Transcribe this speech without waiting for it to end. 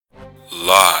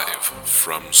Live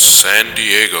from San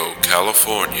Diego,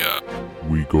 California.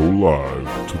 We go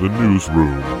live to the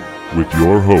newsroom with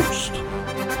your host,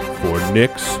 for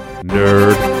Nick's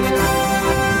Nerd.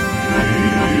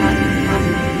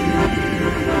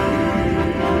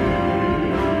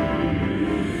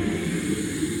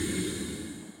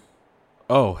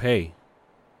 Oh, hey,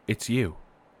 it's you.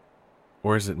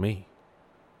 Or is it me?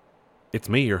 It's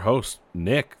me, your host,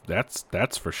 Nick,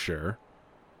 that's for sure.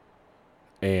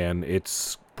 And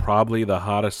it's probably the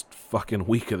hottest fucking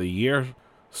week of the year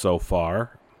so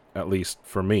far, at least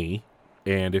for me.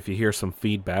 And if you hear some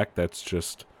feedback, that's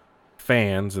just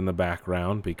fans in the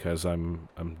background because I'm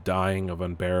dying of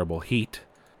unbearable heat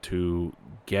to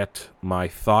get my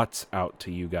thoughts out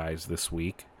to you guys this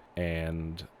week,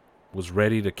 and was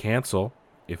ready to cancel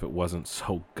if it wasn't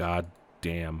so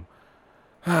goddamn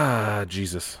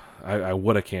Jesus. I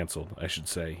would have canceled, I should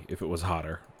say, if it was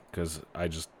hotter, because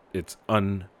it's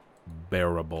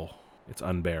unbearable. It's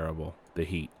unbearable, the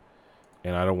heat.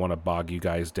 And I don't want to bog you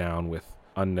guys down with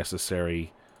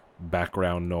unnecessary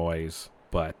background noise,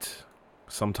 but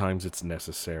sometimes it's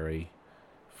necessary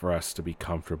for us to be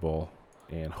comfortable,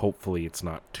 and hopefully it's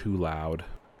not too loud.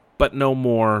 But no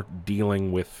more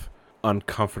dealing with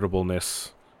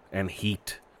uncomfortableness and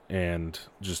heat and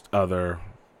just other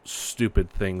stupid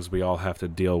things we all have to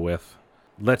deal with.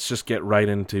 Let's just get right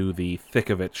into the thick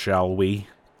of it, shall we?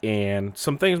 And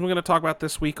some things we're going to talk about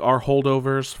this week are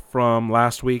holdovers from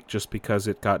last week, just because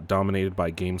it got dominated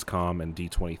by Gamescom and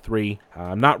D23.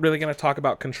 I'm not really going to talk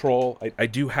about Control. I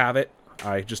do have it.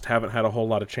 I just haven't had a whole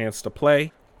lot of chance to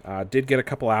play. Did get a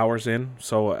couple hours in,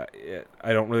 so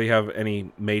I don't really have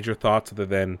any major thoughts other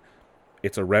than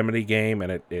it's a Remedy game,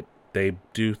 and they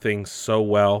do things so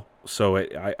well. So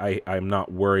I'm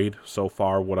not worried so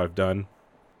far what I've done.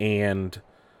 And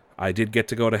I did get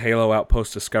to go to Halo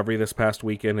Outpost Discovery this past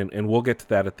weekend, and we'll get to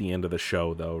that at the end of the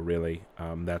show, though, really.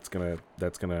 That's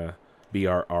gonna be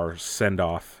our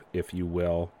send-off, if you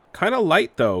will. Kind of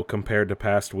light, though, compared to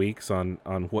past weeks on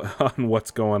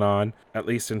what's going on, at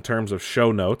least in terms of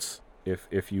show notes,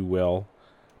 if you will.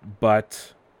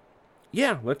 But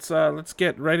yeah, let's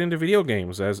get right into video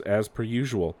games as per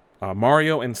usual.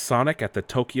 Mario and Sonic at the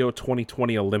Tokyo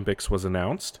 2020 Olympics was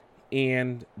announced,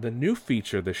 and the new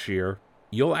feature this year,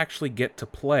 you'll actually get to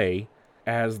play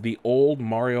as the old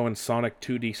Mario and Sonic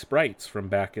 2D sprites from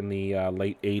back in the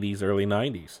late 80s, early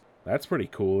 90s. That's pretty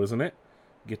cool, isn't it?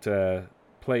 Get to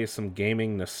play some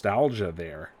gaming nostalgia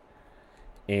there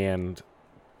and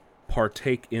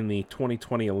partake in the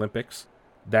 2020 Olympics.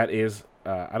 That is,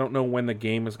 I don't know when the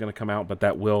game is going to come out, but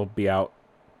that will be out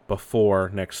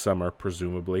before next summer,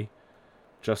 presumably,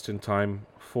 just in time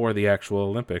for the actual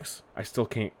Olympics. I still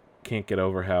can't get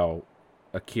over how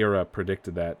Akira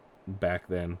predicted that back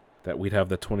then, that we'd have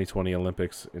the 2020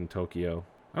 Olympics in Tokyo.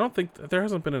 I don't think there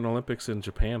hasn't been an Olympics in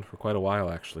Japan for quite a while,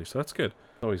 actually, so that's good.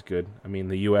 It's always good. I mean,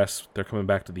 the U.S., they're coming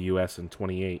back to the U.S. in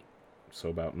 28, so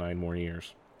about 9 more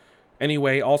years.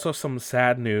 Anyway, also some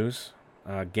sad news.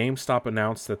 GameStop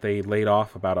announced that they laid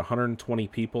off about 120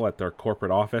 people at their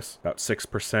corporate office, about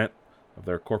 6% of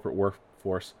their corporate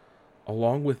workforce,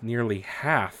 along with nearly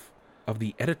half of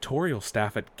the editorial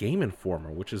staff at Game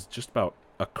Informer, which is just about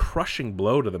a crushing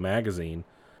blow to the magazine.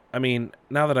 I mean,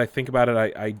 now that I think about it,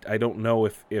 I don't know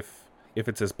if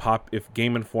it's if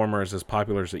Game Informer is as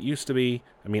popular as it used to be.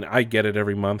 I mean, I get it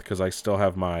every month because I still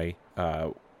have my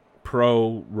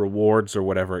Pro rewards or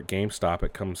whatever at GameStop.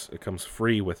 It comes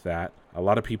free with that. A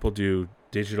lot of people do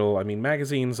digital. I mean,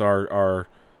 magazines are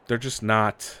they're just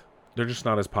not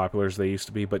as popular as they used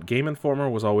to be. But Game Informer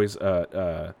was always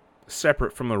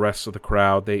separate from the rest of the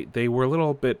crowd. They were a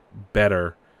little bit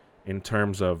better in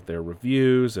terms of their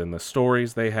reviews and the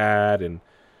stories they had, and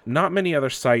not many other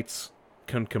sites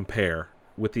can compare,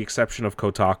 with the exception of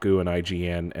Kotaku and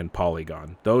IGN and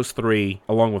Polygon. Those three,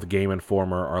 along with Game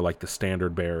Informer, are like the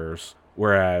standard bearers,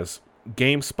 whereas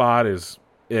GameSpot is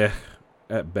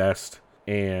at best,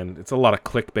 and it's a lot of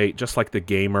clickbait, just like The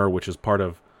Gamer, which is part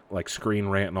of like Screen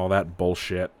Rant and all that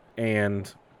bullshit.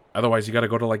 And otherwise, you got to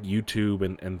go to like YouTube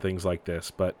and things like this.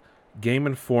 But Game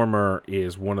Informer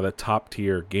is one of the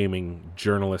top-tier gaming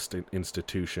journalist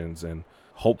institutions, and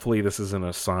hopefully this isn't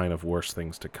a sign of worse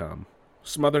things to come.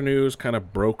 Some other news kind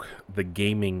of broke the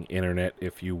gaming internet,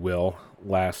 if you will,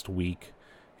 last week,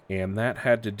 and that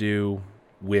had to do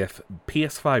with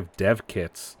PS5 dev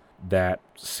kits that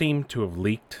seem to have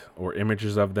leaked, or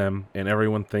images of them, and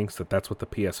everyone thinks that that's what the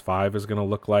PS5 is going to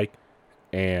look like,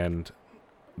 and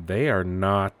they are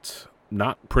not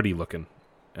pretty looking.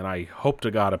 And I hope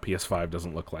to God a PS5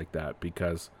 doesn't look like that,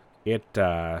 because it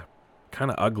kind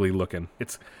of ugly looking.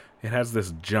 It has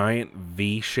this giant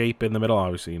V shape in the middle,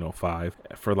 obviously, 5,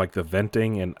 for like the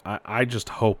venting, and I just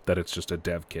hope that it's just a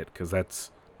dev kit, because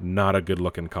that's not a good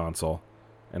looking console.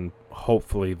 And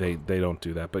hopefully they don't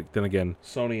do that. But then again,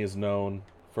 Sony is known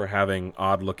for having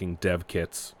odd looking dev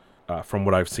kits from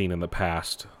what I've seen in the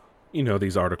past.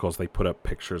 These articles, they put up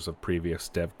pictures of previous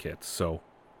dev kits, so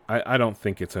I don't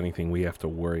think it's anything we have to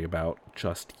worry about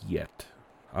just yet.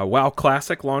 WoW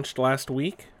Classic launched last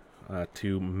week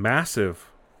to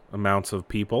massive amounts of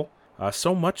people,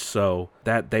 so much so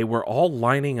that they were all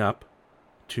lining up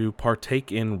to partake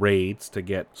in raids to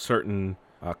get certain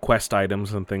quest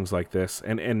items and things like this,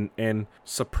 and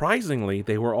surprisingly,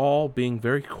 they were all being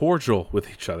very cordial with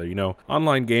each other.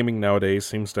 Online gaming nowadays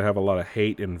seems to have a lot of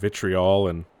hate and vitriol,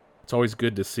 and it's always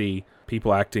good to see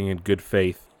people acting in good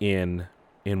faith in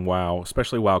WoW,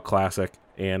 especially WoW Classic.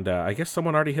 And I guess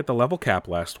someone already hit the level cap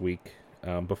last week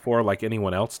before like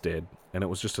anyone else did, and it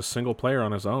was just a single player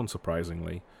on his own,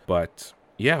 surprisingly. But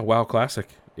yeah, WoW Classic,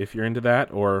 if you're into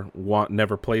that or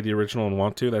never played the original and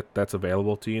want to, that's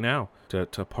available to you now to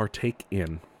partake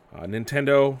in.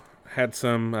 Nintendo had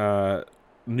some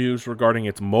news regarding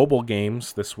its mobile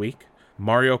games this week.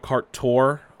 Mario Kart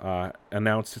Tour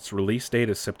announced its release date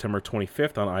is September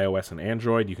 25th on iOS and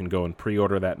Android. You can go and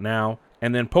pre-order that now.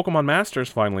 And then Pokemon Masters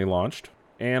finally launched,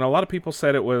 and a lot of people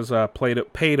said it was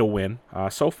pay to win.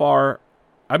 So far,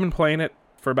 I've been playing it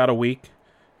for about a week,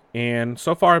 and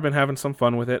so far I've been having some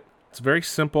fun with it. It's very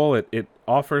simple. It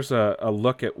offers a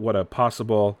look at what a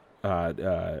possible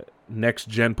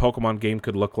next-gen Pokemon game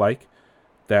could look like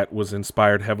that was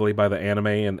inspired heavily by the anime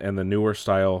and the newer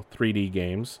style 3D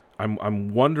games.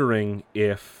 I'm wondering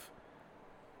if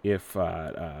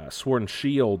Sword and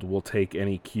Shield will take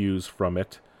any cues from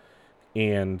it.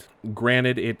 And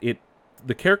granted,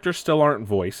 the characters still aren't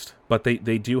voiced, but they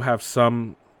do have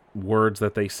some words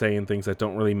that they say and things that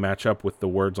don't really match up with the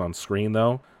words on screen,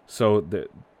 though. So the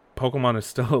Pokemon is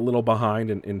still a little behind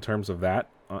in terms of that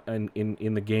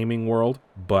in the gaming world.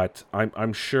 But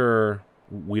I'm sure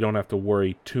we don't have to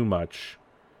worry too much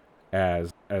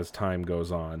as time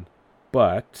goes on.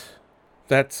 But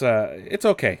that's it's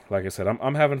okay. Like I said,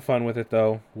 I'm having fun with it,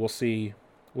 though. We'll see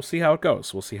how it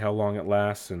goes. We'll see how long it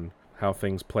lasts and how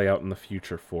things play out in the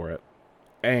future for it.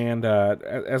 And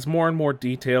as more and more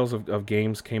details of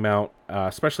games came out,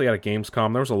 especially at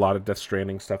Gamescom, there was a lot of Death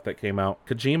Stranding stuff that came out.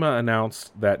 Kojima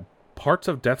announced that parts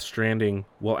of Death Stranding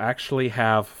will actually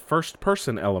have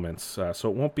first-person elements, so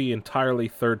it won't be entirely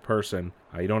third-person.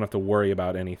 You don't have to worry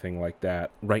about anything like that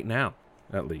right now,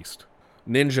 at least.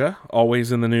 Ninja,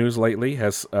 always in the news lately,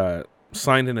 has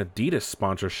signed an Adidas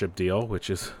sponsorship deal,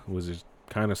 which was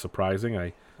kind of surprising.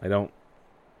 I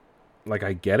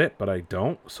get it, but I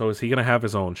don't. So is he going to have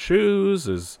his own shoes?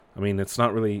 It's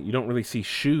not really, you don't really see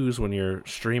shoes when you're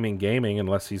streaming gaming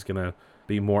unless he's going to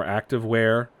be more active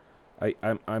wear.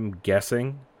 I'm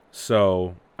guessing.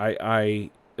 So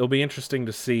it'll be interesting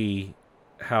to see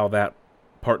how that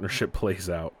partnership plays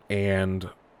out. And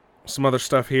some other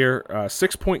stuff here.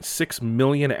 6.6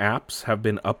 million apps have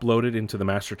been uploaded into the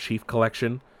Master Chief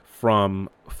Collection from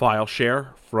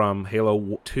FileShare from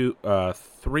Halo 2,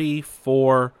 3,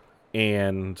 4,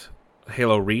 and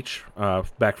Halo Reach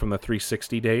back from the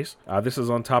 360 days. This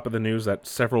is on top of the news that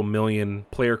several million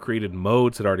player-created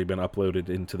modes had already been uploaded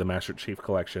into the Master Chief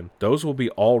Collection. Those will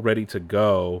be all ready to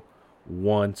go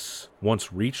once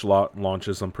Reach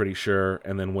launches, I'm pretty sure,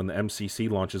 and then when the MCC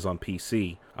launches on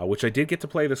PC, which I did get to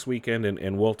play this weekend,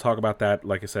 and we'll talk about that,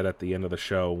 like I said, at the end of the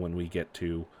show when we get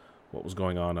to what was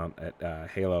going on at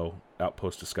Halo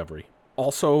Outpost Discovery.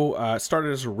 Also,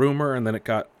 started as a rumor, and then it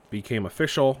became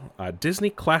official.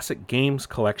 Disney Classic Games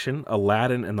Collection,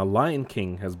 Aladdin and the Lion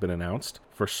King has been announced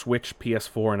for Switch,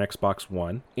 PS4, and Xbox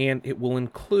One, and it will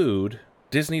include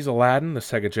Disney's Aladdin, the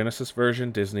Sega Genesis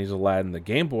version, Disney's Aladdin, the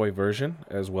Game Boy version,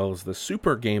 as well as the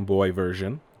Super Game Boy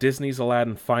version, Disney's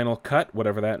Aladdin Final Cut,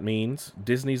 whatever that means,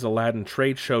 Disney's Aladdin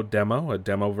Trade Show Demo, a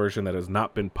demo version that has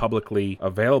not been publicly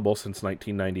available since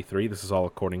 1993. This is all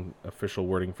according to official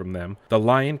wording from them. The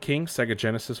Lion King Sega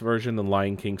Genesis version, the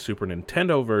Lion King Super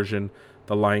Nintendo version,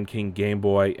 the Lion King Game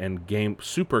Boy, and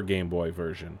Super Game Boy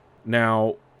version.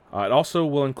 Now, it also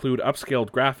will include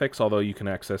upscaled graphics, although you can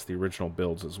access the original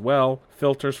builds as well,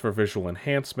 filters for visual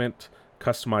enhancement,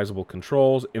 customizable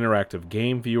controls, interactive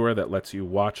game viewer that lets you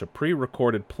watch a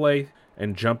pre-recorded play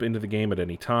and jump into the game at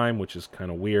any time, which is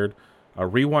kind of weird, a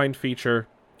rewind feature,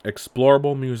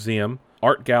 explorable museum,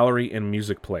 art gallery, and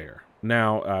music player.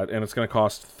 Now, and it's going to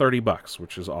cost $30,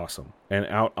 which is awesome, and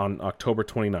out on October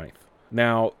 29th.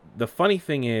 Now, the funny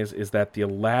thing is that the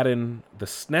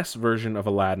SNES version of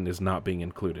Aladdin is not being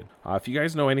included. If you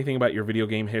guys know anything about your video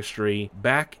game history,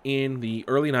 back in the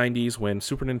early 90s when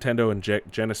Super Nintendo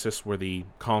and Genesis were the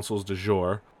consoles du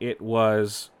jour, it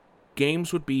was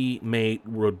games would be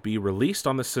released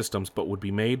on the systems, but would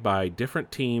be made by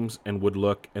different teams and would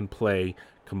look and play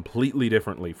completely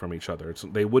differently from each other.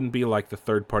 They wouldn't be like the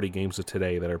third-party games of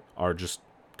today that are just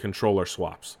controller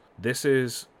swaps.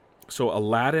 So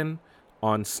Aladdin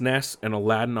on SNES and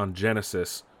Aladdin on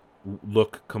Genesis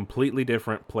look completely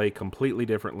different, play completely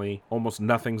differently. Almost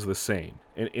nothing's the same.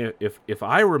 And if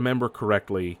I remember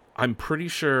correctly, I'm pretty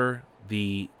sure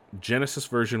the Genesis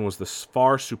version was the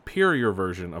far superior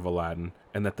version of Aladdin,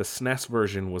 and that the SNES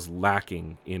version was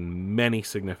lacking in many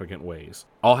significant ways.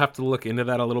 I'll have to look into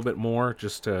that a little bit more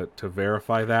just to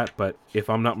verify that, but if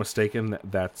I'm not mistaken,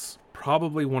 that's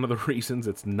probably one of the reasons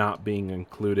it's not being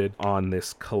included on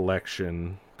this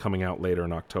collection coming out later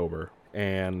in October.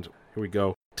 And here we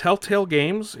go. Telltale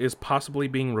Games is possibly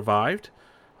being revived.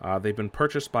 They've been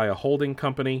purchased by a holding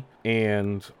company,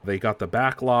 and they got the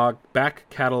back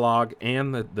catalog,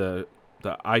 and the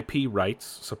IP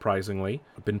rights, surprisingly.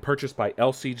 Been purchased by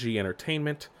LCG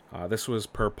Entertainment. This was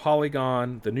per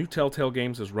Polygon. The new Telltale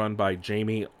Games is run by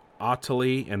Jamie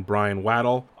Ottley and Brian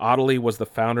Waddell. Ottley was the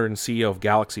founder and CEO of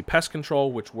Galaxy Pest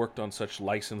Control, which worked on such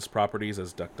licensed properties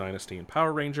as Duck Dynasty and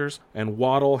Power Rangers, and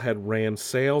Waddell had ran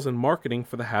sales and marketing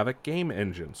for the Havok game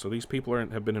engine. So these people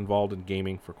have been involved in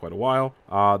gaming for quite a while.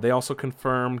 They also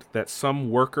confirmed that some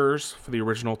workers for the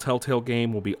original Telltale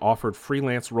game will be offered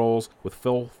freelance roles with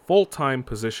full-time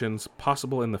positions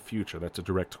possible in the future. That's a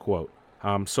direct quote.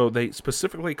 So they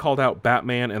specifically called out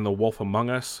Batman and the Wolf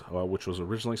Among Us, which was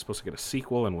originally supposed to get a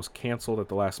sequel and was canceled at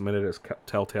the last minute as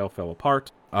Telltale fell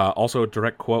apart. Also a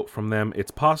direct quote from them: "It's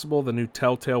possible the new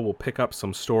Telltale will pick up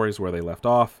some stories where they left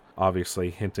off," obviously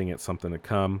hinting at something to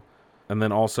come. And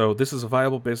then also, "This is a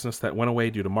viable business that went away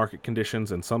due to market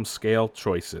conditions and some scale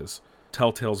choices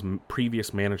Telltale's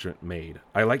previous management made.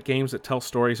 I like games that tell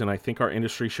stories, and I think our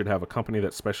industry should have a company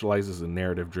that specializes in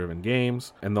narrative-driven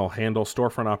games, and they'll handle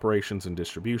storefront operations and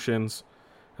distributions."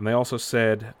 And they also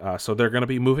said, so they're going to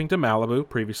be moving to Malibu,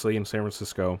 previously in San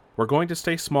Francisco. "We're going to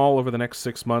stay small over the next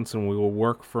 6 months, and we will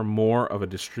work for more of a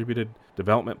distributed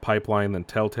development pipeline than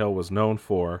Telltale was known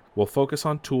for. We'll focus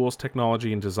on tools,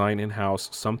 technology, and design in-house.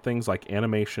 Some things like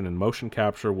animation and motion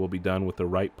capture will be done with the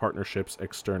right partnerships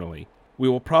externally. We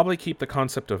will probably keep the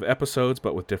concept of episodes,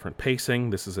 but with different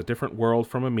pacing. This is a different world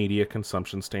from a media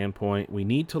consumption standpoint. We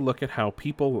need to look at how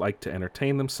people like to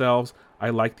entertain themselves.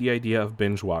 I like the idea of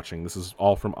binge watching." This is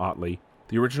all from Otley.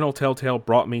 "The original Telltale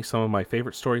brought me some of my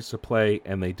favorite stories to play,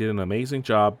 and they did an amazing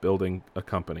job building a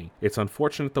company. It's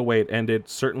unfortunate the way it ended.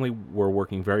 Certainly, we're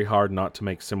working very hard not to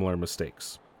make similar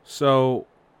mistakes." So,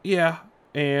 yeah,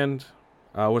 and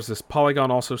what is this? Polygon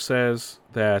also says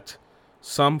that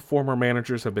some former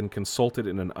managers have been consulted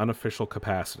in an unofficial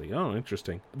capacity. Oh,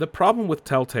 interesting. The problem with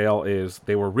Telltale is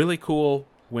they were really cool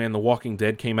when The Walking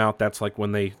Dead came out. That's like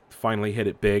when they finally hit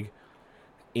it big.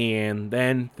 And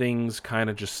then things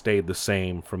kind of just stayed the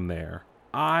same from there.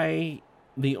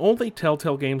 The only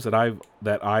Telltale games that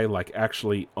I like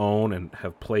actually own and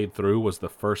have played through was the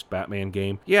first Batman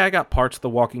game. Yeah, I got parts of The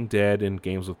Walking Dead and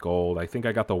Games with Gold. I think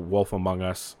I got The Wolf Among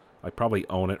Us. I probably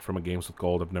own it from a Games with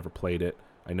Gold. I've never played it.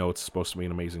 I know it's supposed to be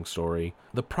an amazing story.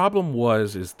 The problem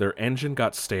is their engine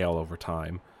got stale over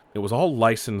time. It was all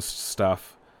licensed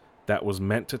stuff that was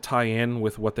meant to tie in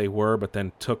with what they were, but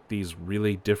then took these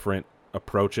really different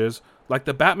approaches. Like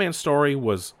the Batman story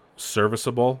was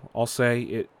serviceable, I'll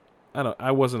say.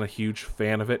 I wasn't a huge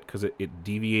fan of it because it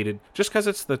deviated. Just because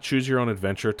it's the choose your own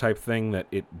adventure type thing, that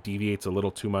it deviates a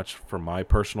little too much for my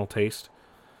personal taste.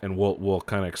 And we'll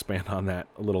kind of expand on that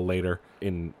a little later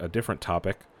in a different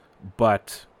topic.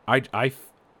 But I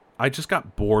just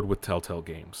got bored with Telltale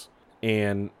games.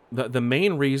 And the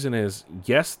main reason is,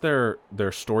 yes, they're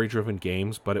story-driven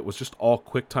games, but it was just all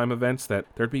quick-time events that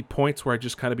there'd be points where I'd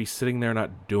just kind of be sitting there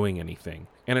not doing anything.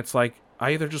 And it's like,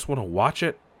 I either just want to watch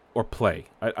it or play.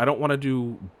 I don't want to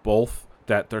do both,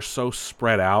 that they're so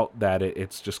spread out that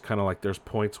it's just kind of like there's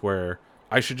points where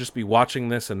I should just be watching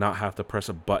this and not have to press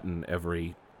a button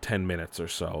every 10 minutes or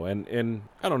so. And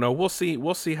I don't know, we'll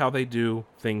see how they do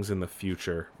things in the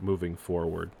future moving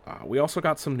forward. We also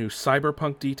got some new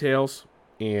Cyberpunk details,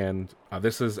 and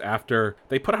this is after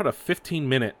they put out a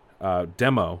 15-minute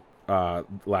demo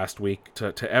last week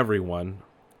to everyone,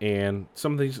 and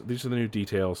some of these are the new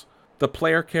details. The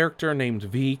player character named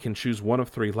V can choose one of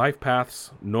 3 life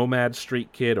paths: Nomad,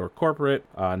 Street Kid, or Corporate.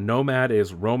 Nomad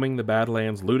is roaming the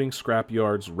Badlands, looting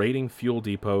scrapyards, raiding fuel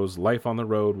depots. Life on the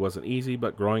road wasn't easy,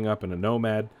 but growing up in a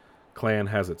nomad clan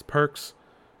has its perks: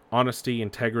 honesty,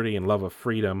 integrity, and love of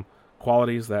freedom,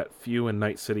 qualities that few in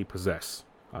Night City possess.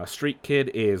 Street Kid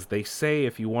is, they say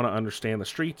if you want to understand the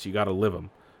streets, you gotta live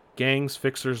them. Gangs,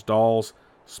 fixers, dolls,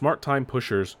 smart time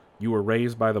pushers, you were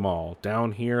raised by them all.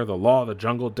 Down here, the law of the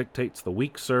jungle dictates the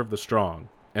weak serve the strong.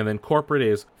 And then corporate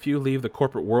is, few leave the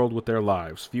corporate world with their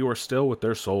lives. Few are still with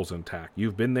their souls intact.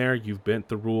 You've been there, you've bent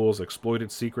the rules,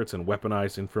 exploited secrets, and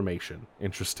weaponized information.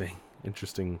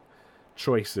 Interesting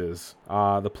choices.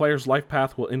 The player's life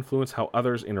path will influence how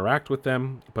others interact with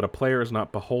them, but a player is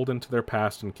not beholden to their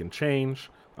past and can change.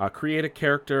 Create a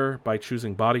character by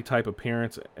choosing body type,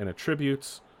 appearance, and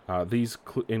attributes. These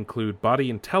include body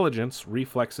intelligence,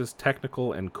 reflexes,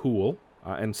 technical, and cool.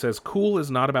 And says cool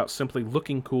is not about simply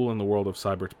looking cool in the world of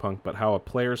Cyberpunk, but how a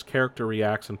player's character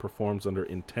reacts and performs under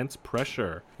intense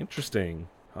pressure. Interesting.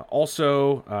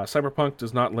 Also, Cyberpunk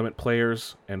does not limit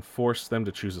players and force them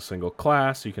to choose a single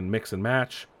class. You can mix and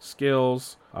match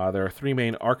skills. There are 3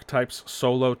 main archetypes: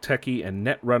 Solo, Techie, and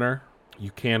Netrunner.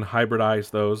 You can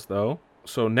hybridize those, though.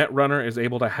 So Netrunner is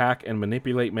able to hack and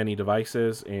manipulate many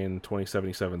devices in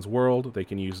 2077's world. They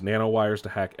can use nanowires to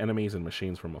hack enemies and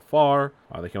machines from afar.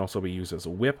 They can also be used as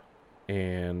a whip.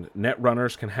 And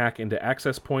Netrunners can hack into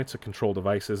access points to control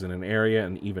devices in an area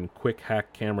and even quick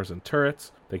hack cameras and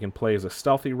turrets. They can play as a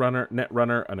stealthy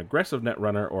netrunner, an aggressive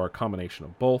netrunner, or a combination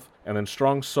of both. And then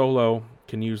Strong Solo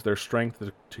can use their strength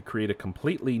to create a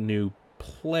completely new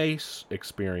place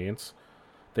experience.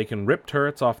 They can rip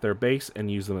turrets off their base and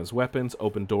use them as weapons,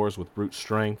 open doors with brute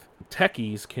strength.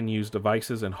 Techies can use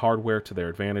devices and hardware to their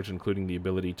advantage, including the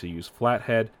ability to use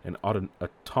Flathead, an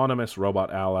autonomous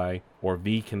robot ally, or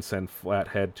V can send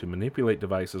Flathead to manipulate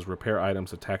devices, repair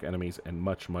items, attack enemies, and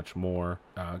much, much more.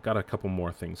 Got a couple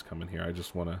more things coming here. I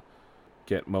just want to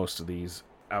get most of these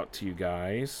out to you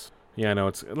guys. Yeah, I know,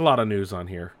 it's a lot of news on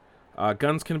here.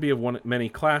 Guns can be of many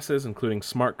classes, including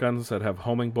smart guns that have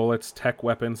homing bullets, tech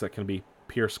weapons that can be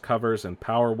pierce covers, and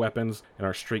power weapons and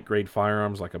are street-grade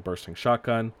firearms like a bursting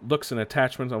shotgun. Looks and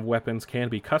attachments of weapons can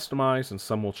be customized, and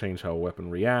some will change how a weapon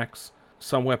reacts.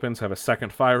 Some weapons have a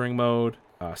second firing mode.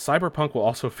 Cyberpunk will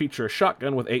also feature a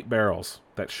shotgun with 8 barrels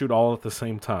that shoot all at the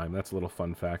same time. That's a little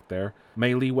fun fact there.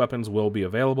 Melee weapons will be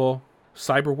available.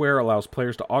 Cyberware allows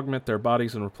players to augment their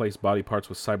bodies and replace body parts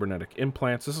with cybernetic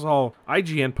implants. This is all,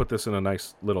 IGN put this in a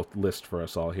nice little list for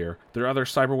us all here. There are other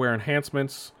cyberware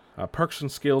enhancements. Perks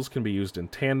and skills can be used in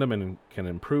tandem and can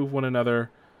improve one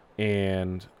another.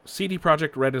 And CD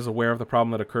Projekt Red is aware of the problem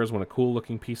that occurs when a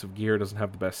cool-looking piece of gear doesn't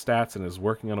have the best stats and is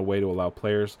working on a way to allow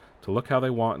players to look how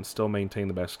they want and still maintain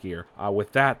the best gear.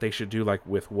 With that, they should do like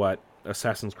with what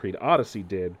Assassin's Creed Odyssey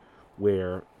did,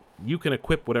 where you can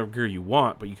equip whatever gear you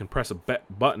want, but you can press a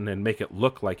button and make it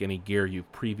look like any gear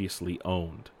you've previously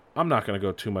owned. I'm not going to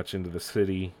go too much into the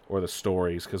city or the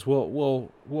stories, because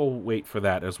we'll wait for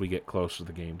that as we get closer to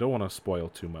the game. Don't want to spoil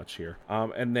too much here.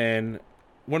 And then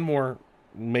one more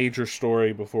major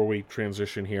story before we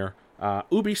transition here.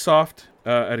 Ubisoft,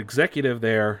 an executive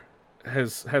there,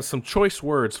 has some choice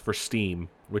words for Steam,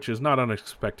 which is not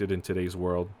unexpected in today's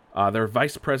world. Their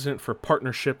vice president for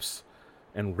partnerships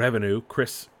and revenue,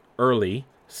 Chris Early,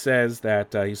 says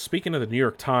that he's speaking to the New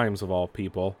York Times, of all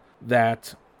people,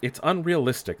 that it's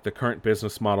unrealistic, the current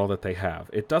business model that they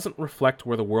have. It doesn't reflect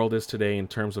where the world is today in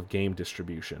terms of game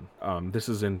distribution. This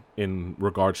is in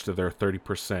regards to their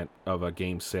 30% of a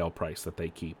game sale price that they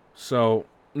keep. So,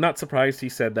 not surprised he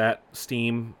said that.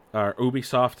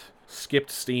 Ubisoft skipped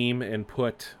Steam and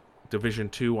put Division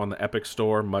 2 on the Epic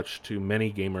Store, much to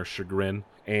many gamers' chagrin.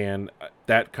 And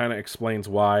that kind of explains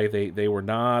why they were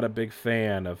not a big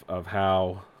fan of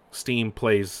how Steam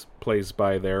plays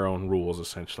by their own rules,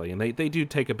 essentially, and they do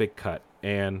take a big cut.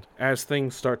 And as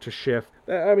things start to shift,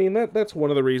 I mean, that's one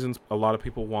of the reasons a lot of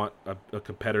people want a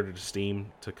competitor to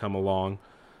Steam to come along,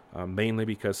 mainly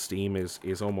because Steam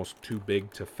is almost too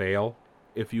big to fail,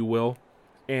 if you will.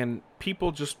 And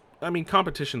people just, I mean,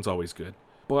 competition's always good.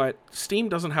 But Steam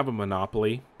doesn't have a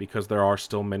monopoly, because there are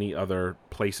still many other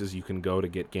places you can go to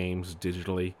get games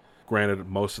digitally. Granted,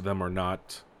 most of them are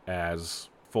not as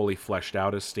fully fleshed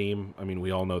out as Steam. I mean,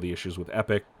 we all know the issues with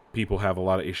Epic. People have a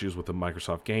lot of issues with the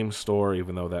Microsoft Game Store,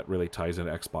 even though that really ties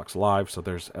into Xbox Live, so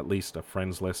there's at least a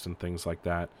friends list and things like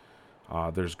that.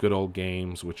 There's Good Old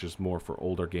Games, which is more for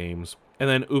older games. And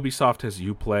then Ubisoft has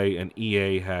Uplay, and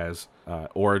EA has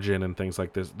Origin and things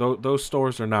like this. Those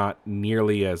stores are not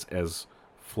nearly as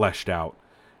fleshed out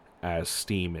as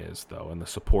Steam is, though, and the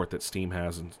support that Steam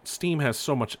has. And Steam has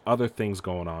so much other things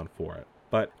going on for it.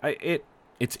 But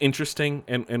it's interesting,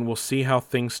 and we'll see how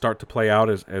things start to play out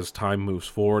as time moves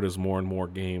forward, as more and more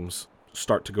games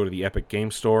start to go to the Epic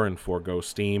Game Store and forego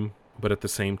Steam. but at the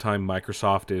same time,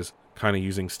 Microsoft is kind of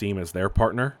using Steam as their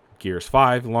partner. Gears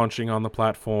 5 launching on the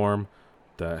platform,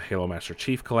 the Halo Master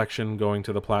Chief Collection going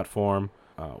to the platform,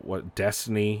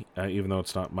 Destiny, even though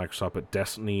it's not Microsoft, but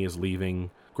Destiny is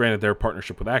leaving. Granted, their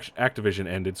partnership with Activision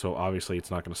ended, so obviously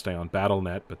it's not going to stay on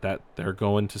Battle.net, but that they're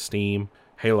going to Steam.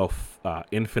 Halo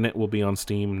Infinite will be on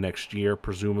Steam next year,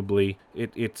 presumably.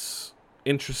 It's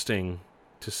interesting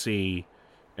to see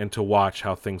and to watch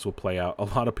how things will play out. A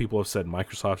lot of people have said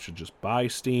Microsoft should just buy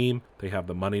Steam. They have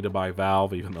the money to buy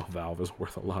Valve, even though Valve is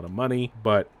worth a lot of money.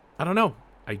 But I don't know.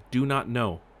 I do not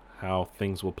know how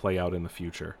things will play out in the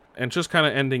future. And just kind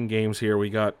of ending games here, we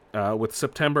got, with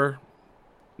September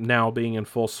now being in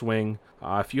full swing,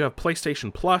 if you have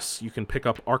PlayStation Plus, you can pick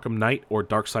up Arkham Knight or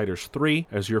Darksiders 3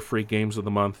 as your free games of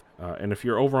the month. And if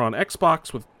you're over on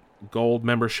Xbox with Gold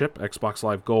membership, Xbox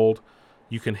Live Gold,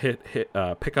 you can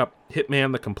pick up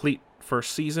Hitman the Complete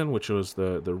first season, which was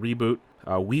the reboot.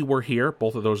 We Were Here,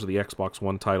 both of those are the Xbox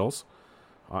One titles.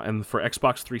 And for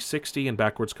Xbox 360 and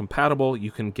backwards compatible,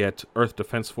 you can get Earth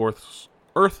Defense Force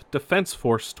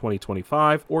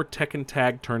 2025 or Tekken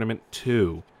Tag Tournament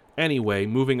 2. Anyway,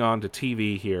 moving on to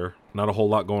TV here. Not a whole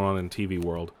lot going on in TV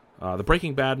world. The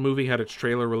Breaking Bad movie had its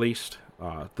trailer released.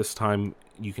 This time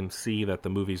you can see that the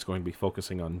movie is going to be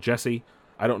focusing on Jesse.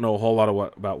 I don't know a whole lot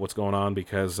about what's going on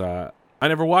because I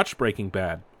never watched Breaking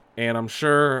Bad. And I'm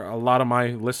sure a lot of my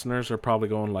listeners are probably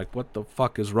going like, what the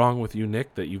fuck is wrong with you,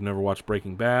 Nick, that you've never watched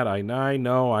Breaking Bad? I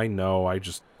know.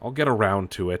 I'll get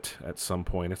around to it at some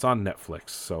point. It's on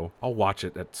Netflix, so I'll watch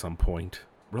it at some point.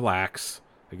 Relax.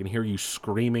 I can hear you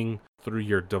screaming through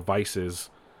your devices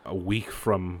a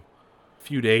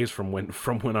few days from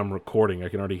when I'm recording. I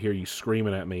can already hear you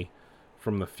screaming at me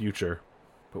from the future.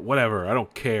 But whatever, I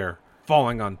don't care.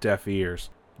 Falling on deaf ears.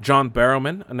 John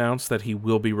Barrowman announced that he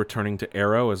will be returning to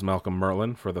Arrow as Malcolm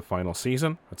Merlyn for the final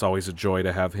season. It's always a joy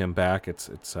to have him back. It's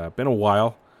been a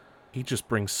while. He just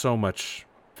brings so much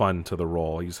fun to the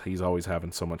role. He's always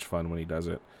having so much fun when he does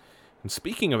it. And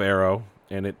speaking of Arrow,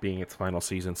 and it being its final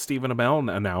season, Stephen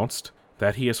Amell announced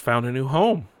that he has found a new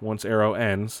home once Arrow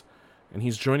ends, and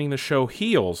he's joining the show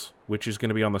Heels, which is going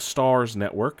to be on the Starz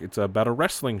network. It's about a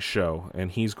wrestling show,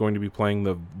 and he's going to be playing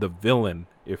the villain,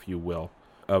 if you will,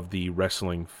 of the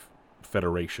wrestling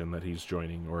federation that he's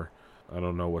joining, or I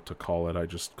don't know what to call it. I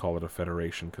just call it a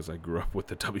federation because I grew up with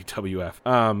the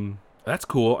WWF. That's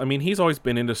cool. I mean, he's always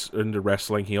been into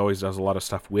wrestling. He always does a lot of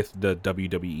stuff with the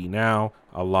WWE now.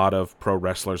 A lot of pro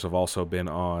wrestlers have also been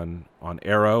on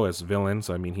Arrow as villains.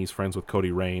 I mean, he's friends with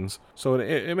Cody Rhodes. So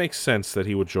it makes sense that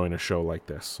he would join a show like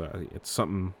this. It's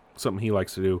something he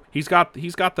likes to do. He's got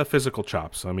the physical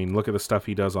chops. I mean, look at the stuff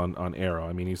he does on Arrow.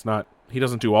 I mean, he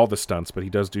doesn't do all the stunts, but he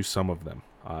does do some of them.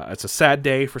 It's a sad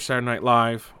day for Saturday Night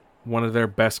Live. One of their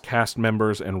best cast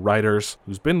members and writers,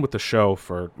 who's been with the show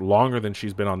for longer than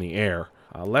she's been on the air,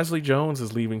 Leslie Jones,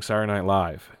 is leaving Saturday Night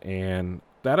Live, and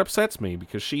that upsets me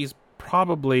because she's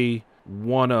probably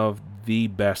one of the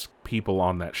best people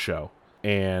on that show,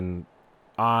 and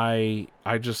I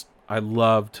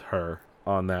loved her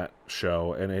on that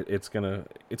show, and it's gonna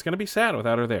be sad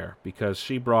without her there because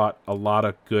she brought a lot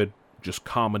of good just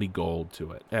comedy gold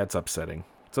to it. It's upsetting.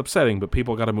 It's upsetting, but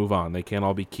people got to move on. They can't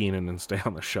all be Keenan and stay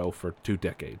on the show for 2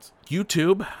 decades.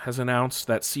 YouTube has announced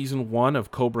that Season 1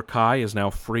 of Cobra Kai is now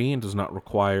free and does not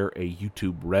require a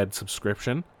YouTube Red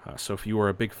subscription. So if you are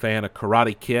a big fan of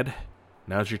Karate Kid,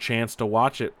 now's your chance to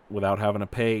watch it without having to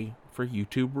pay for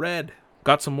YouTube Red.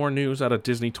 Got some more news out of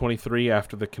Disney 23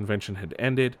 after the convention had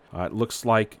ended. It looks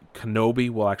like Kenobi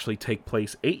will actually take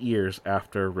place 8 years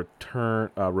after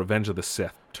Revenge of the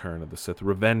Sith.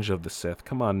 Revenge of the Sith.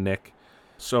 Come on, Nick.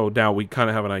 So now we kind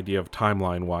of have an idea of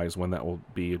timeline-wise when that will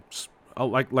be,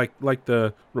 like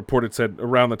the report had said,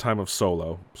 around the time of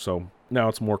Solo. So now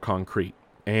it's more concrete.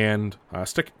 And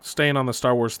staying on the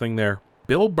Star Wars thing there,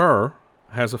 Bill Burr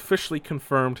has officially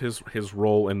confirmed his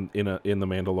role in The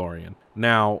Mandalorian.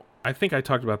 Now, I think I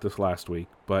talked about this last week,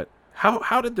 but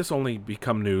how did this only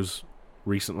become news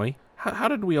recently? How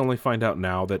did we only find out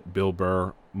now that Bill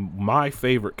Burr, my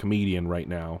favorite comedian right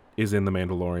now, is in The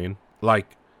Mandalorian?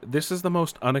 Like, this is the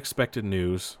most unexpected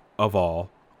news of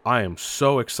all. I am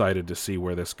so excited to see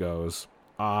where this goes.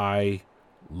 I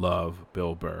love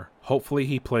Bill Burr. Hopefully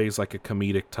he plays like a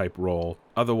comedic type role.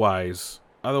 Otherwise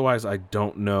I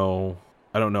don't know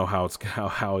how it's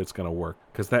going to work,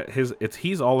 because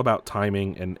he's all about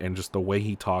timing and just the way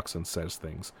he talks and says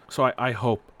things. So I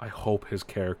hope his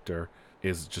character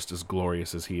is just as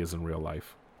glorious as he is in real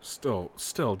life. Still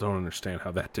don't understand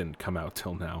how that didn't come out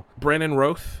till now. Brandon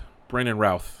Routh,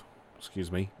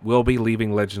 will be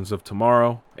leaving Legends of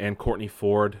Tomorrow, and Courtney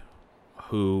Ford,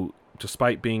 who,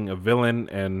 despite being a villain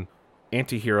and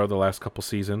anti-hero the last couple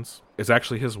seasons, is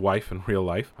actually his wife in real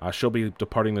life. She'll be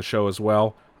departing the show as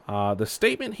well. The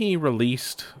statement he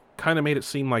released kind of made it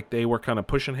seem like they were kind of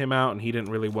pushing him out and he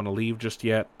didn't really want to leave just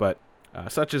yet, but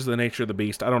such is the nature of the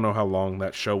beast. I don't know how long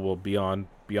that show will be on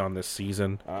beyond this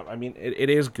season. I mean, it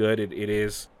is good. It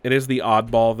is the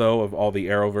oddball, though, of all the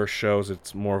Arrowverse shows.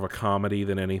 It's more of a comedy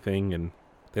than anything, and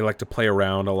they like to play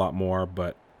around a lot more,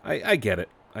 but I get it.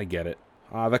 I get it.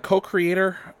 The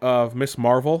co-creator of Miss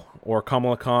Marvel, or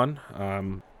Kamala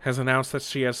Khan, has announced that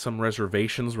she has some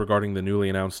reservations regarding the newly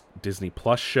announced Disney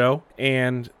Plus show,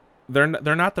 and they're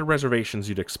not the reservations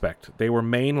you'd expect. They were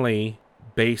mainly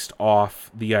based off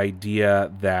the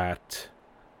idea that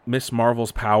Miss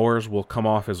Marvel's powers will come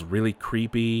off as really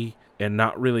creepy and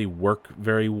not really work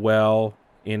very well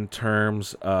in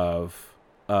terms of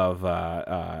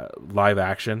live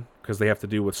action, because they have to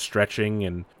do with stretching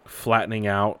and flattening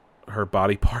out her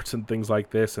body parts and things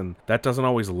like this, and that doesn't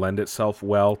always lend itself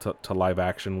well to live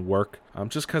action work,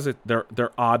 just because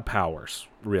they're odd powers,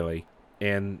 really,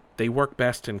 and they work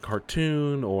best in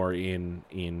cartoon or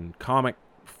in comic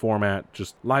format.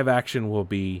 Just live action will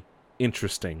be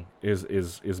interesting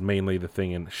is mainly the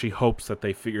thing, and she hopes that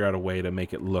they figure out a way to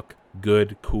make it look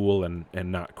good, cool, and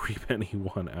not creep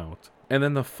anyone out. And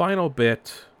then the final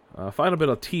bit of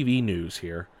TV news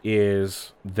here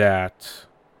is that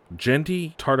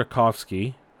Genndy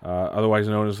Tartakovsky, otherwise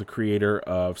known as the creator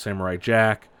of Samurai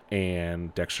Jack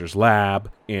and Dexter's Lab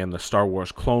and the Star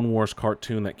Wars Clone Wars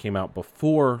cartoon that came out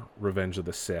before Revenge of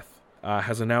the Sith,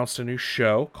 has announced a new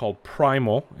show called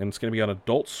Primal, and it's going to be on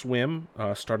Adult Swim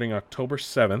starting October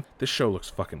 7th. This show looks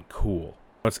fucking cool.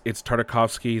 It's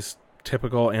Tartakovsky's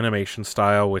typical animation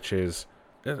style, which is,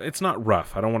 it's not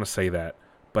rough, I don't want to say that,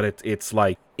 but it's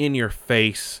like in your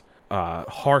face,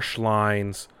 harsh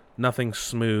lines, nothing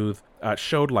smooth. It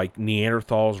showed like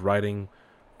Neanderthals riding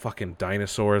fucking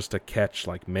dinosaurs to catch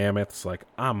like mammoths. Like,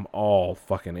 I'm all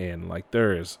fucking in. Like,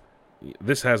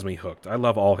 this has me hooked. I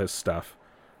love all his stuff.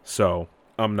 So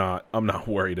I'm not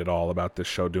worried at all about this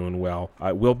show doing well.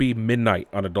 It will be midnight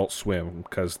on Adult Swim,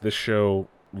 because this show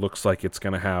looks like it's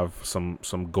going to have some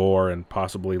gore and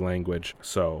possibly language.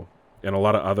 So, and a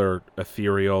lot of other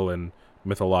ethereal and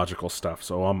mythological stuff.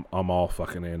 So I'm all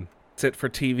fucking in. That's it for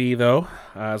TV, though,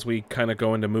 as we kind of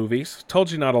go into movies. Told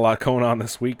you not a lot going on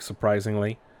this week,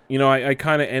 surprisingly. You know, I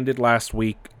kind of ended last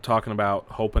week talking about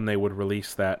hoping they would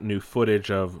release that new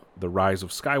footage of The Rise of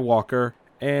Skywalker.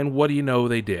 And what do you know,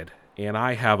 they did. And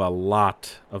I have a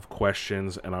lot of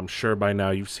questions, and I'm sure by now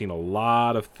you've seen a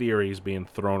lot of theories being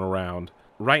thrown around.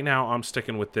 Right now, I'm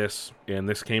sticking with this, and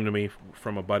this came to me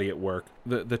from a buddy at work.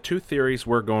 The two theories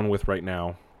we're going with right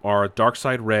now are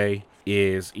Darkseid Rey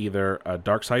is either a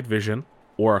Darkseid Vision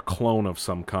or a clone of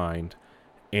some kind.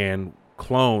 And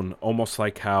clone, almost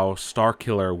like how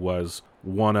Starkiller was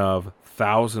one of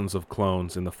thousands of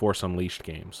clones in the Force Unleashed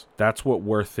games. That's what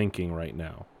we're thinking right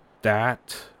now.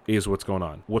 That is what's going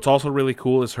on. What's also really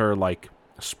cool is her, like,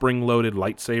 spring-loaded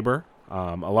lightsaber.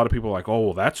 A lot of people are like, oh,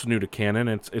 well, that's new to canon.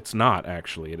 It's not,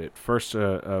 actually. It first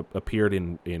appeared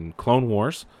in Clone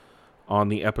Wars on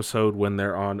the episode when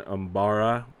they're on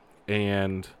Umbara,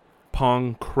 and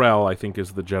Pong Krell, I think,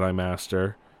 is the Jedi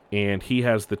Master, and he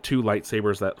has the two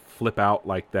lightsabers that flip out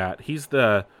like that. He's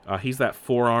that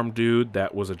four-armed dude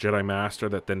that was a Jedi Master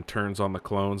that then turns on the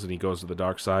clones and he goes to the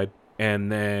dark side.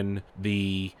 And then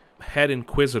the head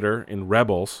Inquisitor in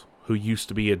Rebels, who used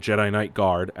to be a Jedi Knight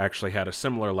Guard, actually had a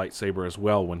similar lightsaber as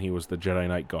well when he was the Jedi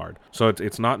Knight Guard. So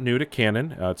it's not new to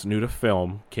canon. It's new to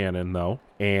film canon, though.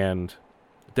 And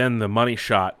then the money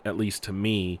shot, at least to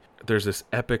me, there's this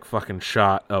epic fucking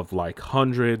shot of like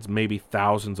hundreds, maybe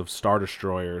thousands of Star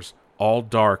Destroyers, all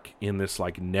dark in this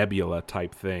like nebula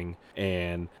type thing.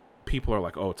 And people are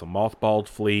like, oh, it's a mothballed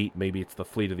fleet. Maybe it's the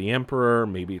fleet of the Emperor.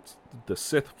 Maybe it's the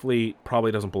Sith fleet.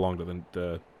 Probably doesn't belong to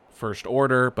the First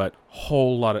Order, but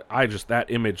whole lot of... that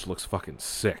image looks fucking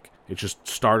sick. It's just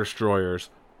Star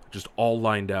Destroyers just all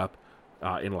lined up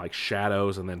in like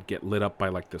shadows and then get lit up by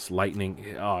like this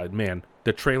lightning. Oh, man.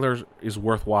 The trailer is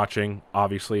worth watching,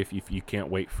 obviously, if you can't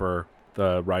wait for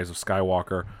The Rise of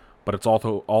Skywalker, but it's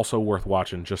also worth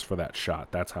watching just for that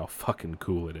shot. That's how fucking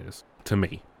cool it is, to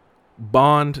me.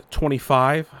 Bond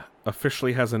 25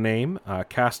 officially has a name.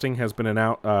 Casting has been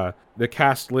announced. The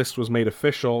cast list was made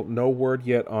official. No word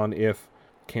yet on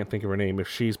can't think of her name, if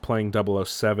she's playing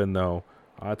 007, though.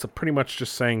 It's pretty much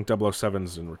just saying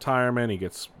 007's in retirement. He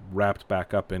gets wrapped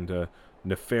back up into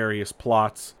nefarious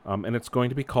plots, and it's going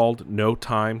to be called No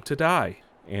Time to Die.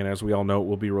 And as we all know, it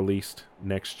will be released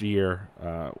next year.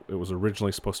 It was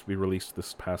originally supposed to be released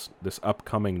this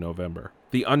upcoming November.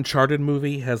 The Uncharted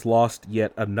movie has lost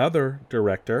yet another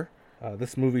director,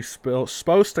 This movie's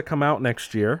supposed to come out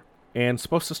next year and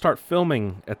supposed to start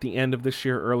filming at the end of this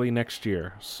year, early next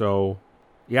year. So,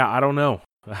 yeah, I don't know.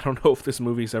 I don't know if this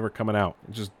movie's ever coming out.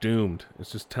 It's just doomed.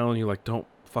 It's just telling you, like, don't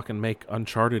fucking make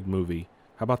Uncharted movie.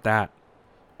 How about that?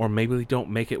 Or maybe they don't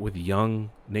make it with young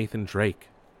Nathan Drake.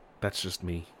 That's just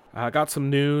me. I got some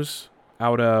news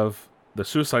out of the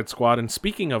Suicide Squad, and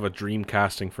speaking of a dream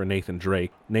casting for Nathan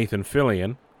Drake, Nathan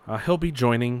Fillion, he'll be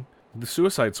joining the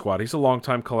Suicide Squad. He's a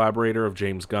longtime collaborator of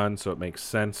James Gunn, so it makes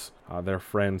sense. They're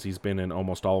friends. He's been in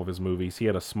almost all of his movies. He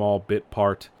had a small bit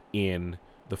part in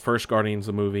the first Guardians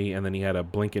of the movie, and then he had a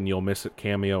blink and you'll miss it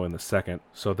cameo in the second.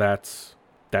 So that's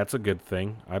a good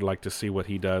thing. I'd like to see what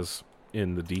he does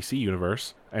in the DC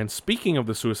universe. And speaking of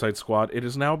the Suicide Squad, it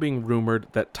is now being rumored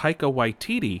that Taika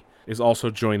Waititi is also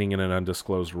joining in an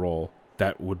undisclosed role.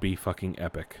 That would be fucking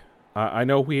epic. I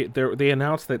know they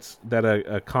announced that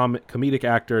a comedic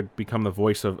actor had become the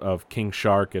voice of King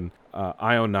Shark, and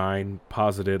IO9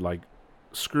 posited, like,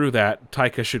 screw that,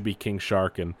 Taika should be King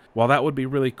Shark. And while that would be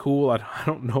really cool, I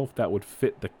don't know if that would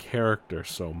fit the character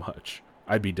so much.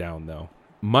 I'd be down, though.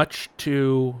 Much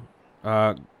to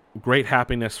great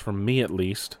happiness from me, at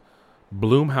least,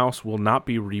 Blumhouse will not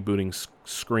be rebooting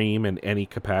Scream in any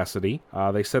capacity.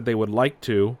 They said they would like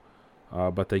to,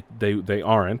 but they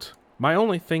aren't. My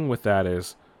only thing with that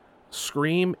is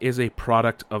Scream is a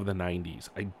product of the 90s.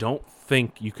 I don't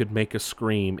think you could make a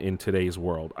Scream in today's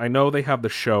world. I know they have the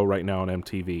show right now on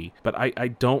MTV, but I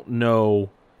don't know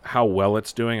how well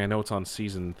it's doing. I know it's on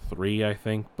season 3, I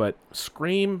think, but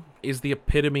Scream is the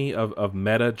epitome of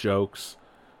meta jokes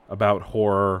about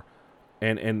horror,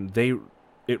 and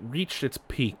it reached its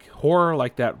peak. Horror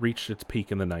like that reached its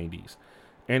peak in the 90s.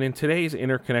 And in today's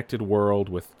interconnected world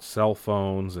with cell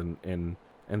phones and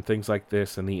things like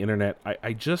this and the internet,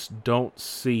 I just don't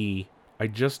see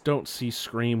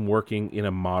Scream working in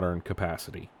a modern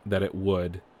capacity that it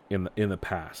would in the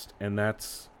past. And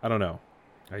that's, I don't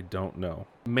know.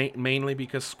 Mainly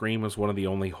because Scream was one of the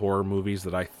only horror movies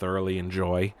that I thoroughly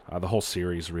enjoy, the whole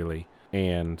series really.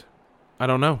 And I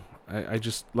don't know. I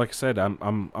just, like I said,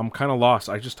 I'm kind of lost.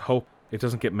 I just hope it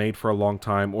doesn't get made for a long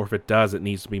time, or if it does, it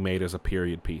needs to be made as a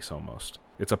period piece almost.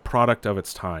 It's a product of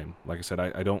its time. Like I said,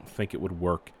 I don't think it would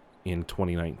work in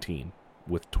 2019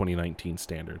 with 2019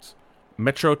 standards.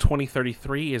 Metro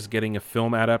 2033 is getting a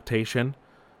film adaptation,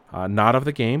 not of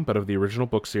the game, but of the original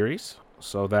book series.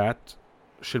 So that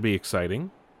should be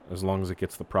exciting, as long as it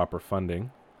gets the proper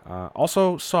funding.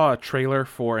 Also saw a trailer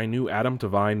for a new Adam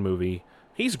Devine movie.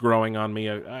 He's growing on me.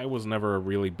 I was never a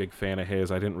really big fan of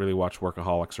his. I didn't really watch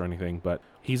Workaholics or anything, but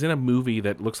he's in a movie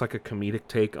that looks like a comedic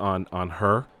take on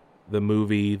Her, the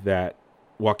movie that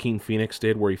Joaquin Phoenix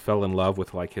did where he fell in love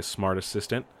with, like, his smart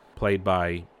assistant, played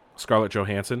by Scarlett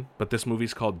Johansson. But this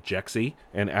movie's called Jexy,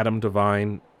 and Adam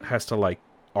Devine has to, like,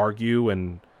 argue,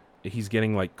 and he's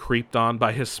getting, like, creeped on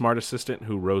by his smart assistant,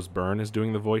 who Rose Byrne is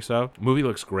doing the voice of. Movie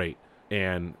looks great.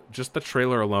 And just the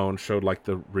trailer alone showed, like,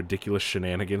 the ridiculous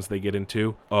shenanigans they get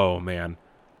into. Oh, man.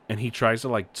 And he tries to,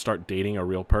 like, start dating a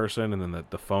real person, and then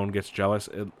the phone gets jealous.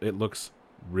 It looks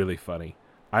really funny.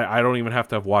 I don't even have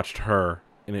to have watched Her,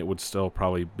 and it would still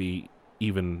probably be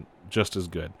even just as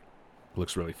good. It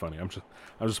looks really funny. I'm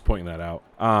just pointing that out.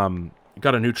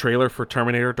 Got a new trailer for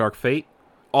Terminator Dark Fate.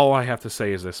 All I have to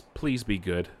say is this. Please be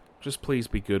good. Just please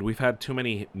be good. We've had too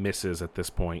many misses at this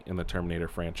point in the Terminator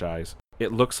franchise.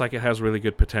 It looks like it has really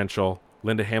good potential.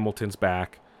 Linda Hamilton's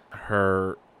back.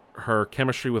 Her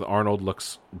chemistry with Arnold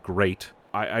looks great.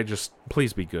 I just,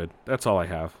 please be good. That's all I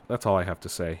have. That's all I have to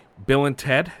say. Bill and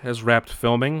Ted has wrapped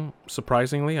filming,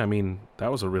 surprisingly. I mean, that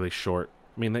was a really short...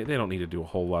 I mean, they don't need to do a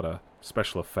whole lot of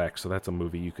special effects, so that's a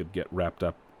movie you could get wrapped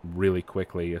up really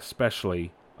quickly,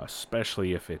 especially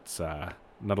if it's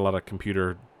not a lot of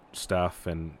computer stuff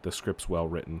and the script's well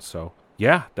written. So,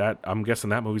 yeah, I'm guessing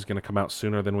that movie's going to come out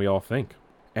sooner than we all think.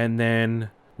 And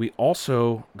then we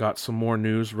also got some more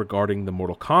news regarding the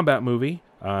Mortal Kombat movie.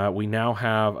 We now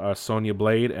have Sonya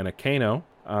Blade and a Kano.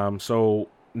 So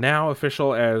now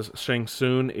official as Shang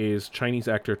Tsung is Chinese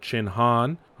actor Chin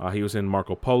Han. He was in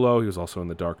Marco Polo. He was also in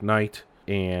The Dark Knight.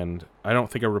 And I don't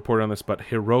think I reported on this, but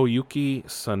Hiroyuki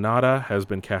Sanada has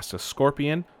been cast as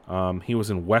Scorpion. He was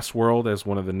in Westworld as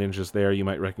one of the ninjas there. You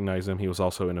might recognize him. He was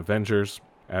also in Avengers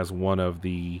as one of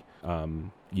the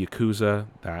Yakuza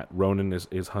that Ronin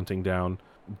is hunting down.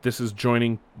 This is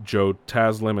joining Joe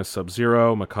Taslim as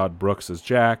Sub-Zero, Makad Brooks as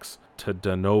Jax,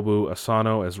 Tadanobu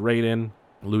Asano as Raiden,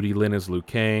 Ludi Lin as Liu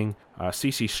Kang.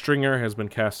 CeCe Stringer has been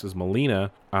cast as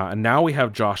Melina. And now we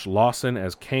have Josh Lawson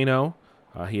as Kano.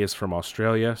 He is from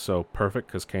Australia, so perfect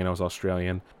because Kano's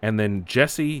Australian. And then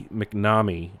Jesse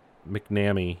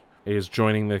McNamee is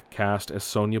joining the cast as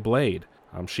Sonya Blade.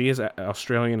 She is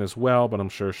Australian as well, but I'm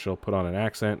sure she'll put on an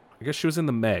accent. I guess she was in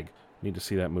The Meg. Need to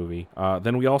see that movie.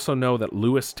 Then we also know that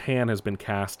Louis Tan has been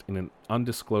cast in an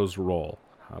undisclosed role.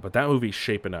 But that movie's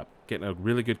shaping up, getting a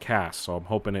really good cast, so I'm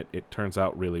hoping it turns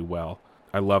out really well.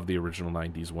 I love the original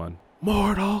 90s one.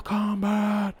 Mortal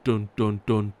Kombat! Dun, dun,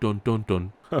 dun, dun, dun,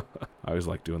 dun. I always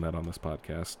like doing that on this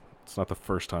podcast. It's not the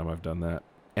first time I've done that.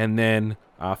 And then,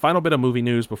 final bit of movie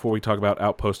news before we talk about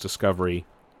Outpost Discovery.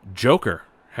 Joker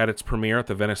had its premiere at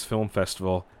the Venice Film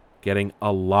Festival, getting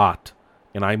a lot,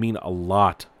 and I mean a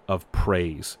lot, of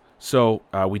praise. So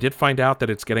we did find out that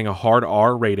it's getting a hard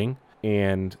R rating,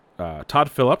 and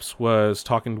Todd Phillips was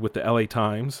talking with the LA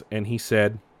Times, and he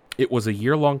said it was a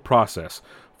year-long process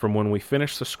from when we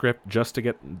finished the script just to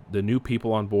get the new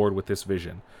people on board with this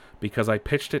vision, because I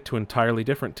pitched it to an entirely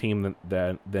different team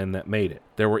than that made it.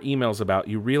 There were emails about,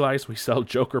 you realize we sell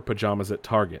Joker pajamas at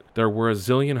Target. There were a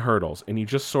zillion hurdles, and you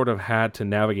just sort of had to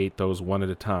navigate those one at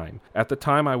a time. At the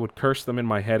time, I would curse them in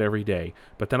my head every day,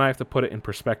 but then I have to put it in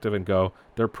perspective and go,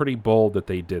 they're pretty bold that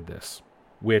they did this.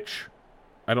 Which,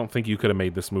 I don't think you could have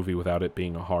made this movie without it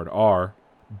being a hard R,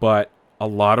 but a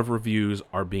lot of reviews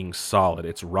are being solid.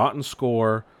 Its Rotten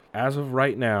score, as of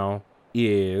right now,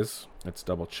 is, let's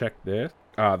double check this.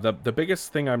 The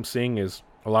biggest thing I'm seeing is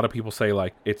a lot of people say,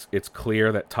 like, it's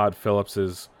clear that Todd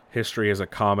Phillips's history as a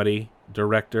comedy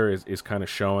director is kind of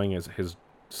showing, as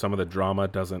some of the drama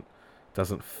doesn't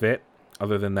fit.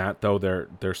 Other than that, though,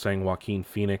 they're saying Joaquin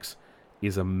Phoenix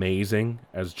is amazing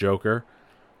as Joker.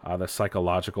 The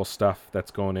psychological stuff that's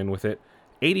going in with it.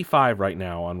 85 right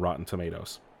now on Rotten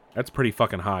Tomatoes. That's pretty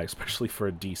fucking high, especially for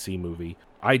a DC movie.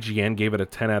 IGN gave it a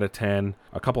 10 out of 10.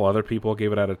 A couple other people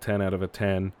gave it a 10 out of a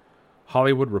 10.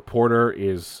 Hollywood Reporter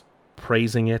is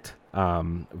praising it.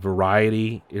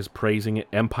 Variety is praising it.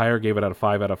 Empire gave it a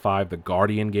 5 out of 5. The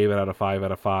Guardian gave it a 5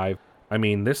 out of 5. I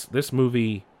mean, this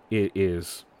movie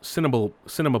is Cinema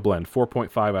Blend,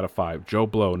 4.5 out of 5. Joe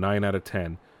Blow, 9 out of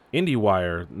 10.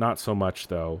 IndieWire, not so much,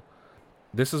 though.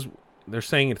 They're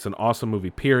saying it's an awesome movie,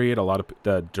 period.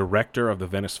 The director of the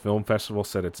Venice Film Festival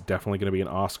said it's definitely going to be an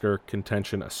Oscar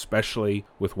contention, especially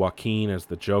with Joaquin as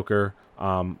the Joker.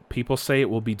 People say it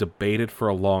will be debated for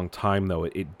a long time, though.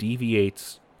 It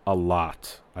deviates a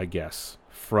lot, I guess,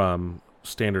 from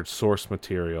standard source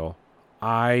material.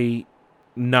 I'm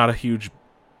not a huge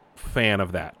fan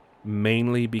of that,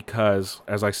 mainly because,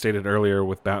 as I stated earlier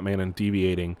with Batman and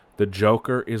deviating, the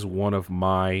Joker is one of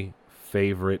my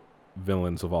favorite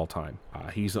villains of all time.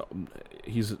 He's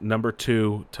number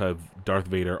 2 to Darth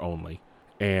Vader only,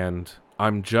 and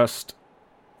I'm just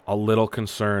a little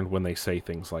concerned when they say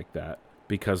things like that,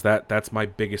 because that's my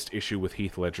biggest issue with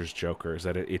Heath Ledger's Joker, is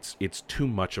that it's too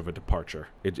much of a departure.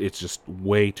 It's just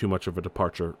way too much of a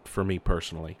departure for me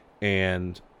personally,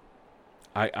 and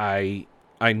I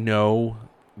know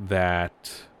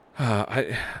that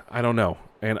I don't know,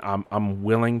 and I'm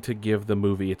willing to give the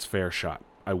movie its fair shot.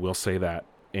 I will say that.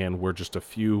 And we're just a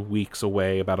few weeks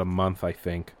away, about a month, I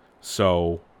think.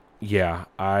 So, yeah,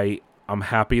 I'm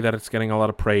happy that it's getting a lot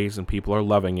of praise and people are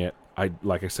loving it.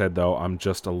 Like I said, though, I'm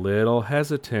just a little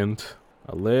hesitant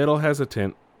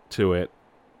to it,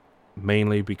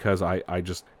 mainly because I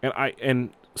just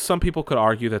some people could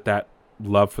argue that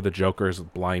love for the Joker is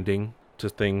blinding to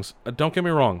things. Don't get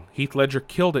me wrong, Heath Ledger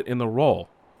killed it in the role.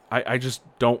 I just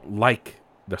don't like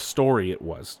the story it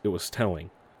was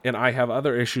telling. And I have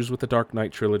other issues with the Dark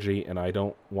Knight trilogy, and I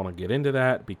don't want to get into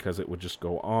that because it would just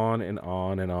go on and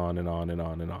on and on and on and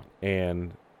on and on.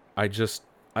 And I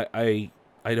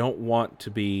don't want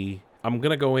to be... I'm going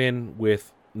to go in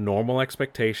with normal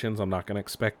expectations. I'm not going to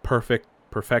expect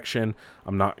perfection.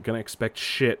 I'm not going to expect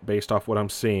shit based off what I'm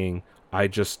seeing.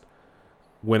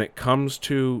 When it comes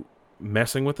to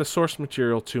messing with the source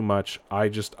material too much,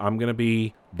 I'm going to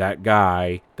be that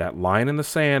guy, that line in the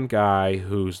sand guy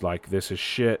who's like, this is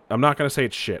shit. I'm not going to say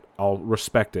it's shit. I'll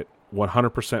respect it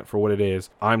 100% for what it is.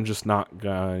 I'm just not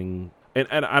going... And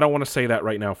I don't want to say that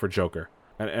right now for Joker.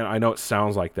 And I know it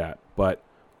sounds like that, but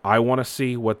I want to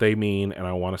see what they mean, and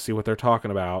I want to see what they're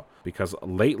talking about, because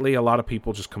lately a lot of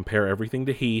people just compare everything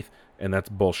to Heath, and that's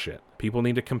bullshit. People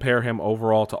need to compare him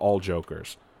overall to all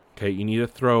Jokers. Okay, you need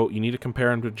to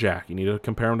compare him to Jack. You need to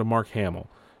compare him to Mark Hamill.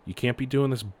 You can't be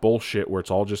doing this bullshit where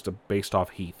it's all just based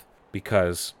off Heath,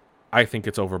 because I think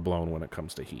it's overblown when it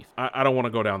comes to Heath. I don't want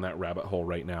to go down that rabbit hole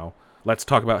right now. Let's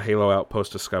talk about Halo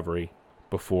Outpost Discovery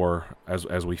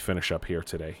as we finish up here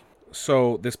today.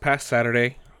 So this past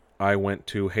Saturday, I went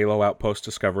to Halo Outpost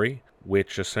Discovery,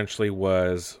 which essentially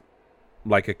was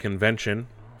like a convention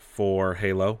for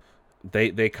Halo.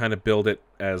 They kind of build it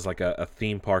as like a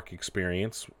theme park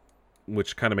experience,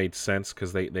 which kind of made sense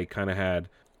because they kind of had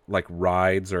like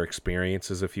rides or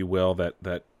experiences, if you will,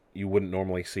 that you wouldn't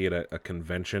normally see at a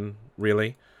convention,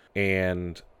 really.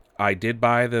 And I did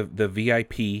buy the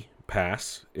VIP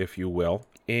pass, if you will.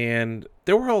 And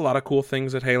there were a lot of cool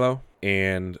things at Halo,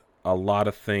 and a lot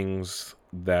of things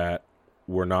that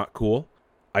were not cool.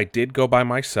 I did go by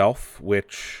myself,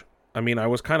 which, I mean, I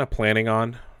was kind of planning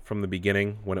on from the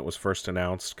beginning when it was first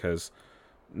announced, because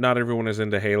not everyone is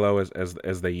into Halo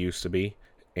as they used to be,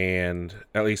 and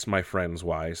at least my friends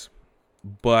wise.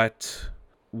 But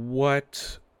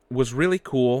what was really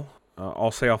cool,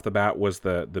 I'll say off the bat, was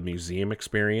the museum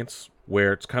experience,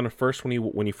 where it's kind of first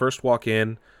when you first walk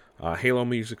in, Halo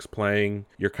music's playing.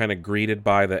 You're kind of greeted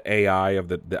by the AI of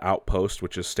the outpost,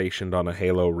 which is stationed on a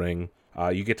Halo ring.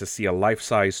 You get to see a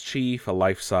life-size Chief, a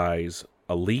life-size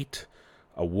Elite,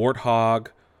 a Warthog,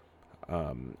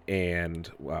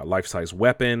 and life-size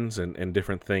weapons and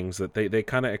different things that they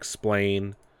kind of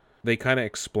explain. They kind of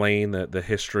explain the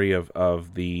history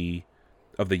of the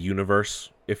universe,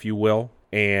 if you will.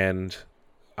 And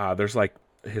there's like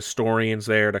historians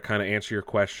there to kind of answer your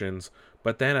questions.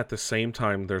 But then at the same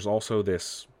time, there's also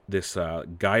this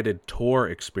guided tour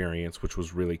experience, which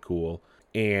was really cool.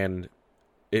 And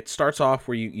it starts off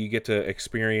where you get to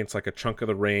experience like a chunk of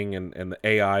the ring, and the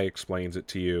AI explains it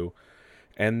to you.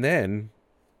 And then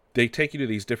they take you to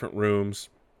these different rooms.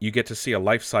 You get to see a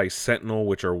life-size Sentinel,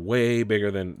 which are way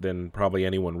bigger than probably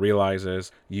anyone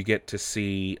realizes. You get to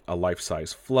see a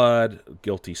life-size Flood,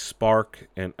 Guilty Spark,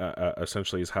 and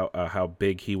essentially is how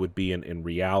big he would be in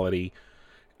reality.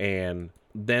 And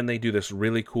then they do this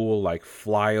really cool like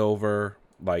flyover,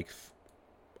 like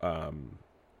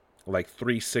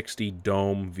 360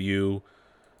 dome view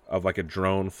of like a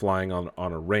drone flying on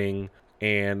a ring.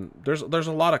 And there's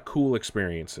a lot of cool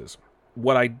experiences.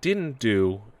 What I didn't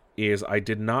do is I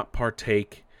did not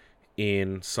partake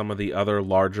in some of the other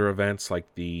larger events, like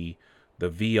the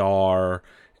VR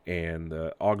and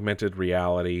the augmented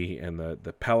reality and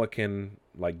the Pelican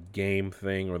like game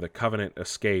thing, or the Covenant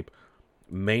Escape,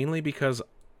 mainly because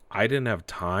I didn't have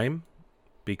time,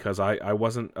 because I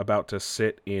wasn't about to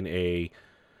sit in a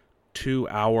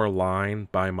 2-hour line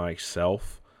by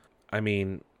myself. I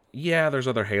mean, yeah, there's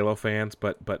other Halo fans,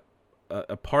 but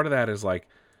a part of that is like,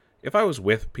 if I was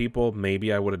with people,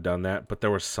 maybe I would have done that, but there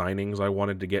were signings I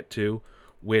wanted to get to,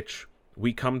 which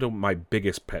we come to my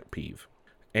biggest pet peeve.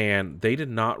 And they did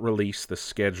not release the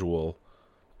schedule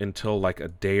until like a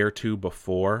day or two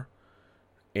before.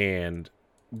 And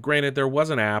granted, there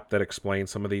was an app that explained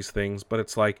some of these things, but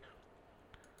it's like,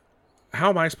 how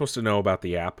am I supposed to know about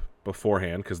the app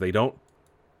beforehand? Because they don't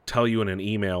tell you in an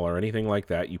email or anything like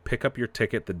that. You pick up your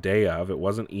ticket the day of. It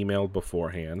wasn't emailed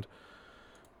beforehand.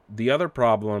 The other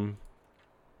problem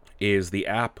is the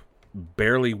app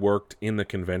barely worked in the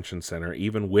convention center,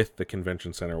 even with the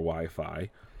convention center Wi-Fi.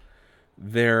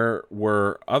 There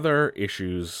were other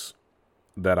issues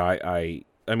that I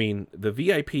mean, the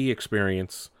VIP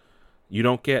experience, you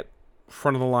don't get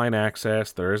front of the line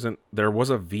access. There was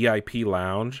a VIP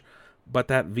lounge, but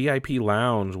that VIP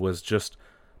lounge was just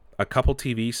a couple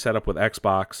TVs set up with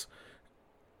Xbox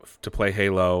to play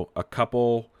Halo, a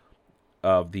couple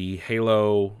of the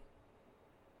Halo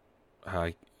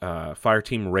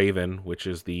Fireteam Raven, which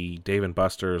is the Dave &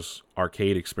 Buster's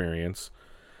arcade experience,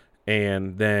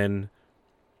 and then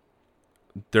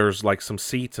there's like some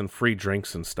seats and free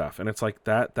drinks and stuff, and it's like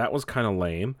that was kind of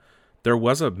lame. There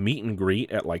was a meet and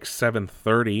greet at like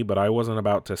 7:30, but I wasn't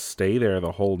about to stay there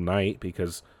the whole night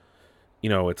because, you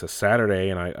know, it's a Saturday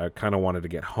and I kind of wanted to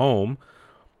get home.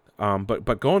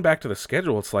 But going back to the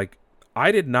schedule, it's like,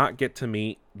 I did not get to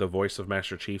meet the voice of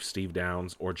Master Chief, Steve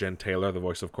Downes, or Jen Taylor, the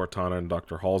voice of Cortana and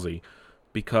Dr. Halsey,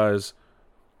 because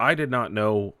I did not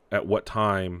know at what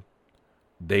time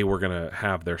they were going to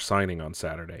have their signing on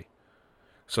Saturday.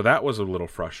 So that was a little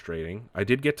frustrating. I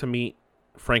did get to meet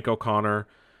Frank O'Connor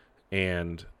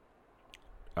and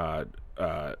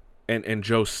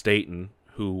Joe Staten,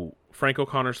 who Frank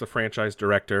O'Connor's the franchise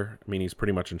director. I mean, he's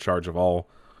pretty much in charge of all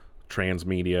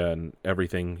transmedia and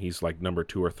everything. He's like number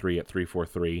 2 or 3 at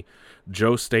 343.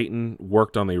 Joe Staten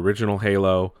worked on the original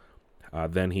Halo.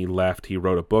 Then he left. He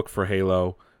wrote a book for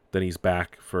Halo. Then he's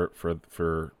back for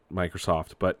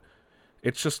Microsoft. But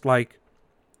it's just like,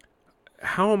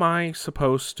 how am I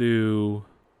supposed to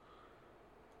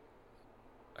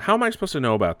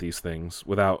know about these things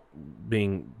without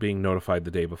being notified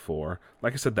the day before?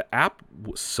 Like I said, the app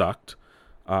sucked.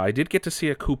 I did get to see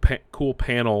a cool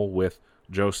panel with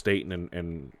Joe Staten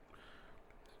and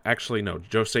actually, no,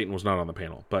 Joe Staten was not on the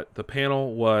panel, but the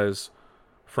panel was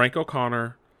Frank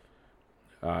O'Connor,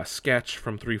 Sketch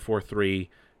from 343,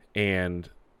 and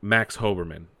Max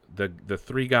Hoberman, the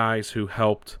 3 guys who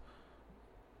helped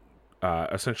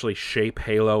essentially shape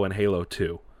Halo and Halo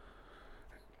 2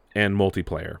 and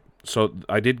multiplayer. So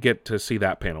I did get to see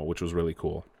that panel, which was really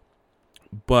cool.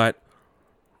 But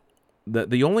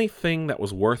the only thing that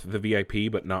was worth the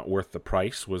VIP but not worth the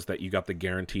price was that you got the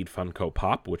guaranteed Funko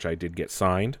Pop, which I did get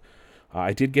signed.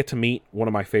 I did get to meet one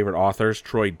of my favorite authors,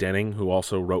 Troy Denning, who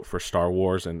also wrote for Star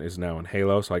Wars and is now in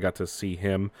Halo. So I got to see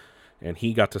him, and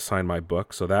he got to sign my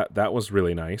book. So that was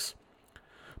really nice.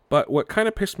 But what kind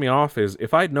of pissed me off is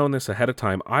if I'd known this ahead of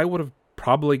time, I would have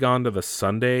probably gone to the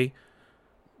Sunday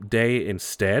day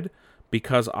instead,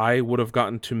 because I would have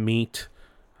gotten to meet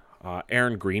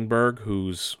Aaron Greenberg,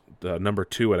 who's the number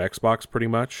 2 at Xbox pretty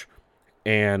much,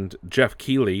 and Jeff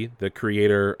Keighley, the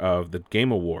creator of the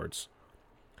Game Awards,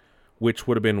 which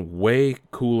would have been way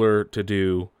cooler to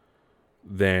do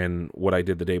than what I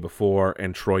did the day before,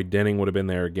 and Troy Denning would have been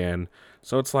there again.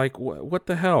 So it's like, what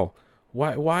the hell?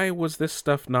 Why was this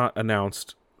stuff not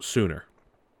announced sooner?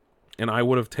 And I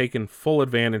would have taken full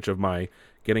advantage of my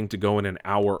getting to go in an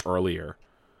hour earlier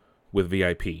with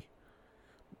VIP.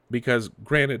 Because,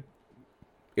 granted,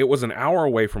 it was an hour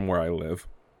away from where I live,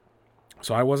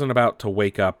 so I wasn't about to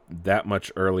wake up that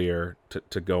much earlier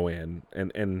to go in.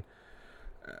 And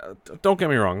don't get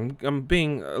me wrong, I'm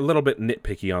being a little bit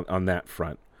nitpicky on that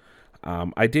front.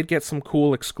 I did get some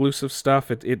cool exclusive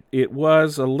stuff. It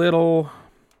was a little...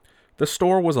 The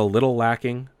store was a little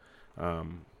lacking.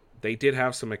 They did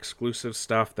have some exclusive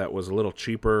stuff that was a little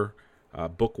cheaper,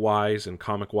 book-wise and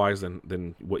comic-wise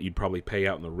than what you'd probably pay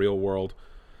out in the real world.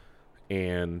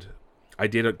 And I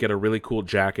did get a really cool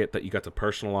jacket that you got to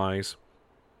personalize,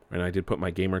 and I did put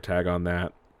my gamer tag on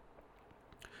that.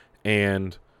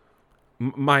 And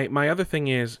my other thing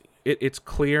is, it's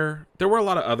clear there were a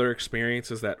lot of other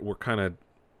experiences that were kind of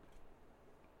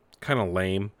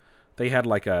lame. They had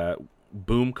like a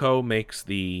Boomco makes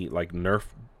the like Nerf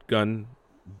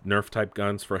type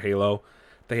guns for Halo.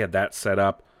 They had that set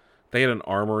up. They had an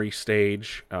armory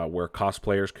stage where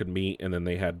cosplayers could meet, and then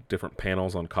they had different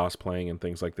panels on cosplaying and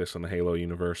things like this in the Halo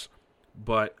universe.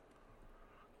 But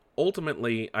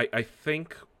ultimately, I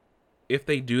think if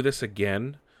they do this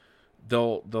again,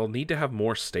 they'll need to have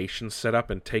more stations set up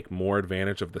and take more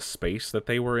advantage of the space that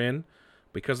they were in,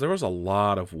 because there was a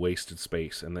lot of wasted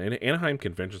space, and the Anaheim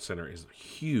Convention Center is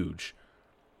huge.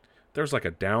 There's like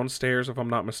a downstairs, if I'm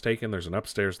not mistaken. There's an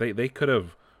upstairs. They could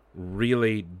have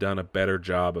really done a better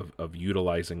job of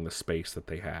utilizing the space that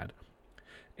they had.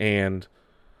 And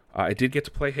I did get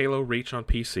to play Halo Reach on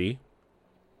PC.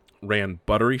 Ran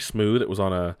buttery smooth. It was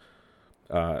on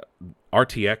a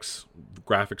RTX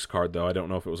graphics card, though. I don't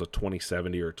know if it was a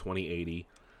 2070 or 2080.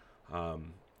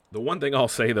 The one thing I'll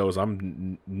say, though, is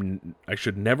I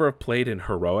should never have played in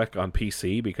Heroic on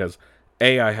PC, because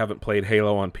A, I haven't played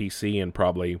Halo on PC in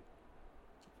probably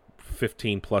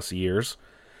 15 plus years,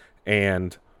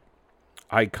 and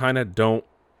I kind of don't...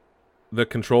 The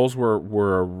controls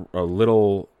were a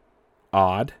little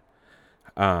odd,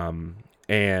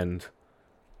 and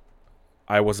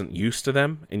I wasn't used to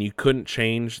them, and you couldn't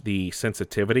change the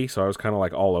sensitivity, so I was kind of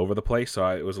like all over the place, so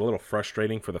it was a little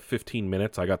frustrating for the 15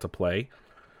 minutes I got to play.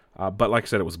 But like I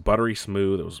said, it was buttery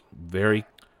smooth. It was very,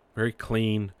 very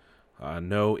clean.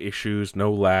 No issues,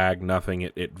 no lag, nothing.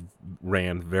 It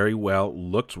ran very well.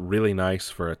 Looked really nice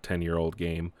for a 10-year-old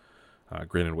game.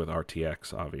 Granted with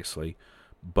RTX, obviously.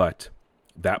 But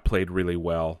that played really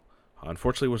well.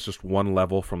 Unfortunately, it was just one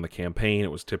level from the campaign.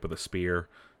 It was tip of the spear.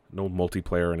 No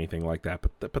multiplayer or anything like that.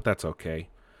 But that's okay.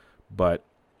 But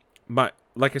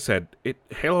like I said,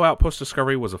 Halo Outpost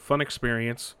Discovery was a fun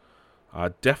experience.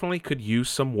 Definitely could use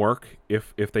some work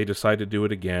if they decide to do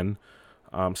it again.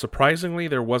 Surprisingly,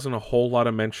 there wasn't a whole lot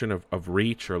of mention of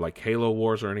Reach or like Halo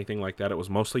Wars or anything like that. It was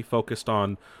mostly focused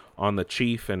on the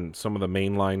Chief and some of the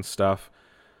mainline stuff.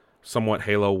 Somewhat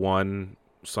Halo 1,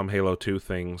 some Halo 2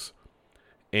 things.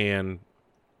 And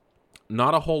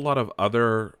not a whole lot of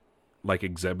other like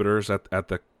exhibitors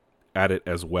at it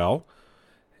as well.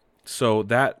 So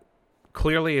that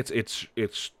clearly it's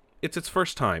its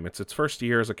first time. It's its first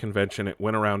year as a convention. It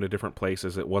went around to different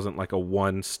places. It wasn't like a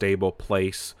one stable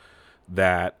place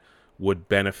that would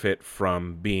benefit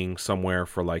from being somewhere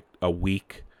for like a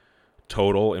week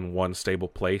total in one stable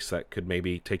place that could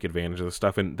maybe take advantage of the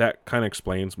stuff. And that kind of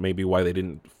explains maybe why they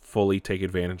didn't fully take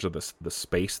advantage of the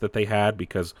space that they had,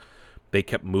 because they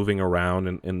kept moving around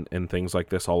and things like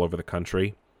this all over the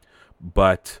country.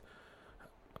 But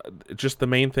just the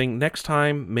main thing, next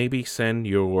time, maybe send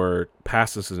your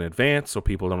passes in advance so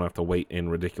people don't have to wait in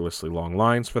ridiculously long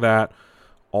lines for that.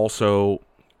 Also,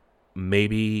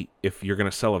 maybe if you're going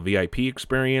to sell a VIP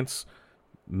experience,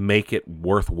 make it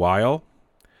worthwhile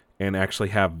and actually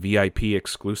have VIP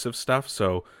exclusive stuff.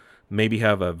 So maybe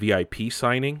have a VIP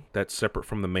signing that's separate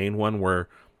from the main one, where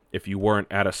if you weren't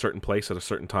at a certain place at a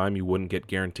certain time, you wouldn't get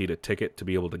guaranteed a ticket to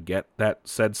be able to get that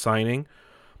said signing.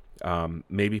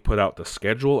 Maybe put out the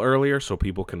schedule earlier so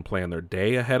people can plan their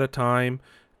day ahead of time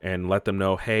and let them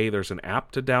know, hey, there's an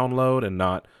app to download, and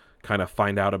not kind of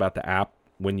find out about the app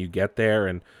when you get there.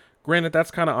 And granted,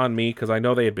 that's kind of on me because I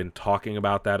know they had been talking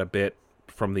about that a bit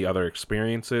from the other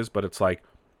experiences, but it's like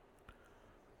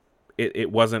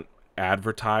it wasn't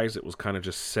advertised. It was kind of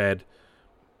just said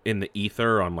in the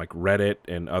ether on like Reddit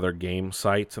and other game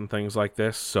sites and things like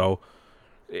this. So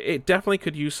it definitely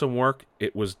could use some work.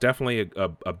 It was definitely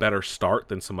a better start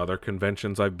than some other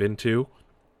conventions I've been to.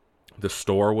 The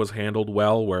store was handled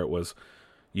well, where it was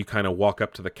you kind of walk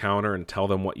up to the counter and tell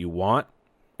them what you want,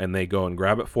 and they go and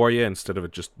grab it for you, instead of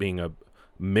it just being a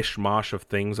mishmash of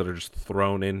things that are just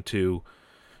thrown into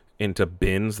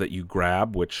bins that you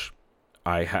grab, which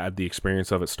I had the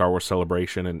experience of at Star Wars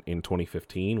Celebration in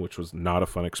 2015, which was not a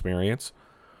fun experience.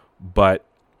 But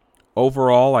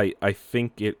overall, I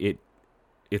think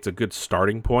it's a good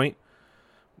starting point,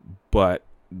 but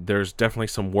there's definitely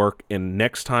some work. And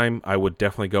next time, I would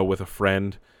definitely go with a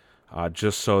friend,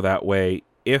 just so that way,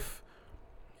 if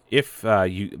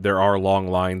there are long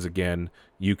lines again,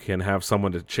 you can have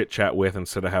someone to chit chat with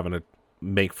instead of having to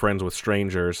make friends with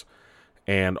strangers.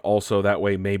 And also that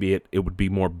way, maybe it would be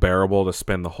more bearable to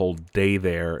spend the whole day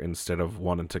there instead of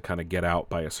wanting to kind of get out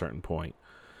by a certain point.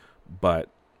 But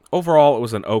overall, it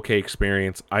was an okay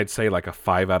experience. I'd say like a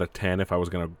 5 out of 10 if I was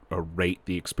going to rate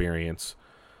the experience.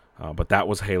 But that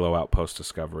was Halo Outpost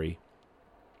Discovery.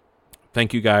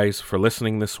 Thank you guys for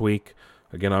listening this week.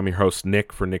 Again, I'm your host,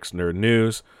 Nick, for Nick's Nerd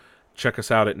News. Check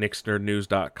us out at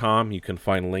nicksnerdnews.com. You can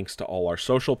find links to all our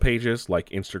social pages like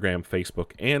Instagram,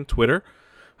 Facebook, and Twitter.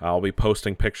 I'll be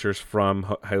posting pictures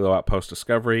from Halo Outpost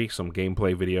Discovery, some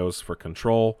gameplay videos for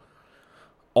Control.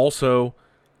 Also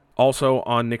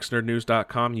on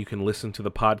nicksnerdnews.com, you can listen to the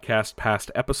podcast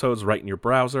past episodes right in your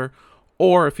browser,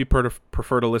 or if you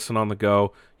prefer to listen on the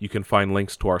go, you can find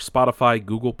links to our Spotify,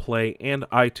 Google Play, and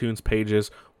iTunes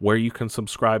pages where you can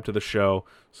subscribe to the show,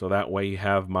 so that way you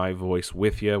have my voice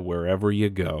with you wherever you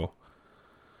go.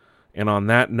 And on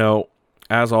that note,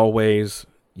 as always,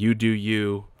 you do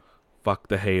you. Fuck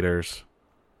the haters.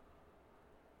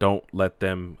 Don't let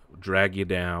them drag you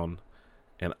down.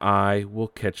 And I will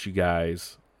catch you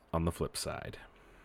guys on the flip side.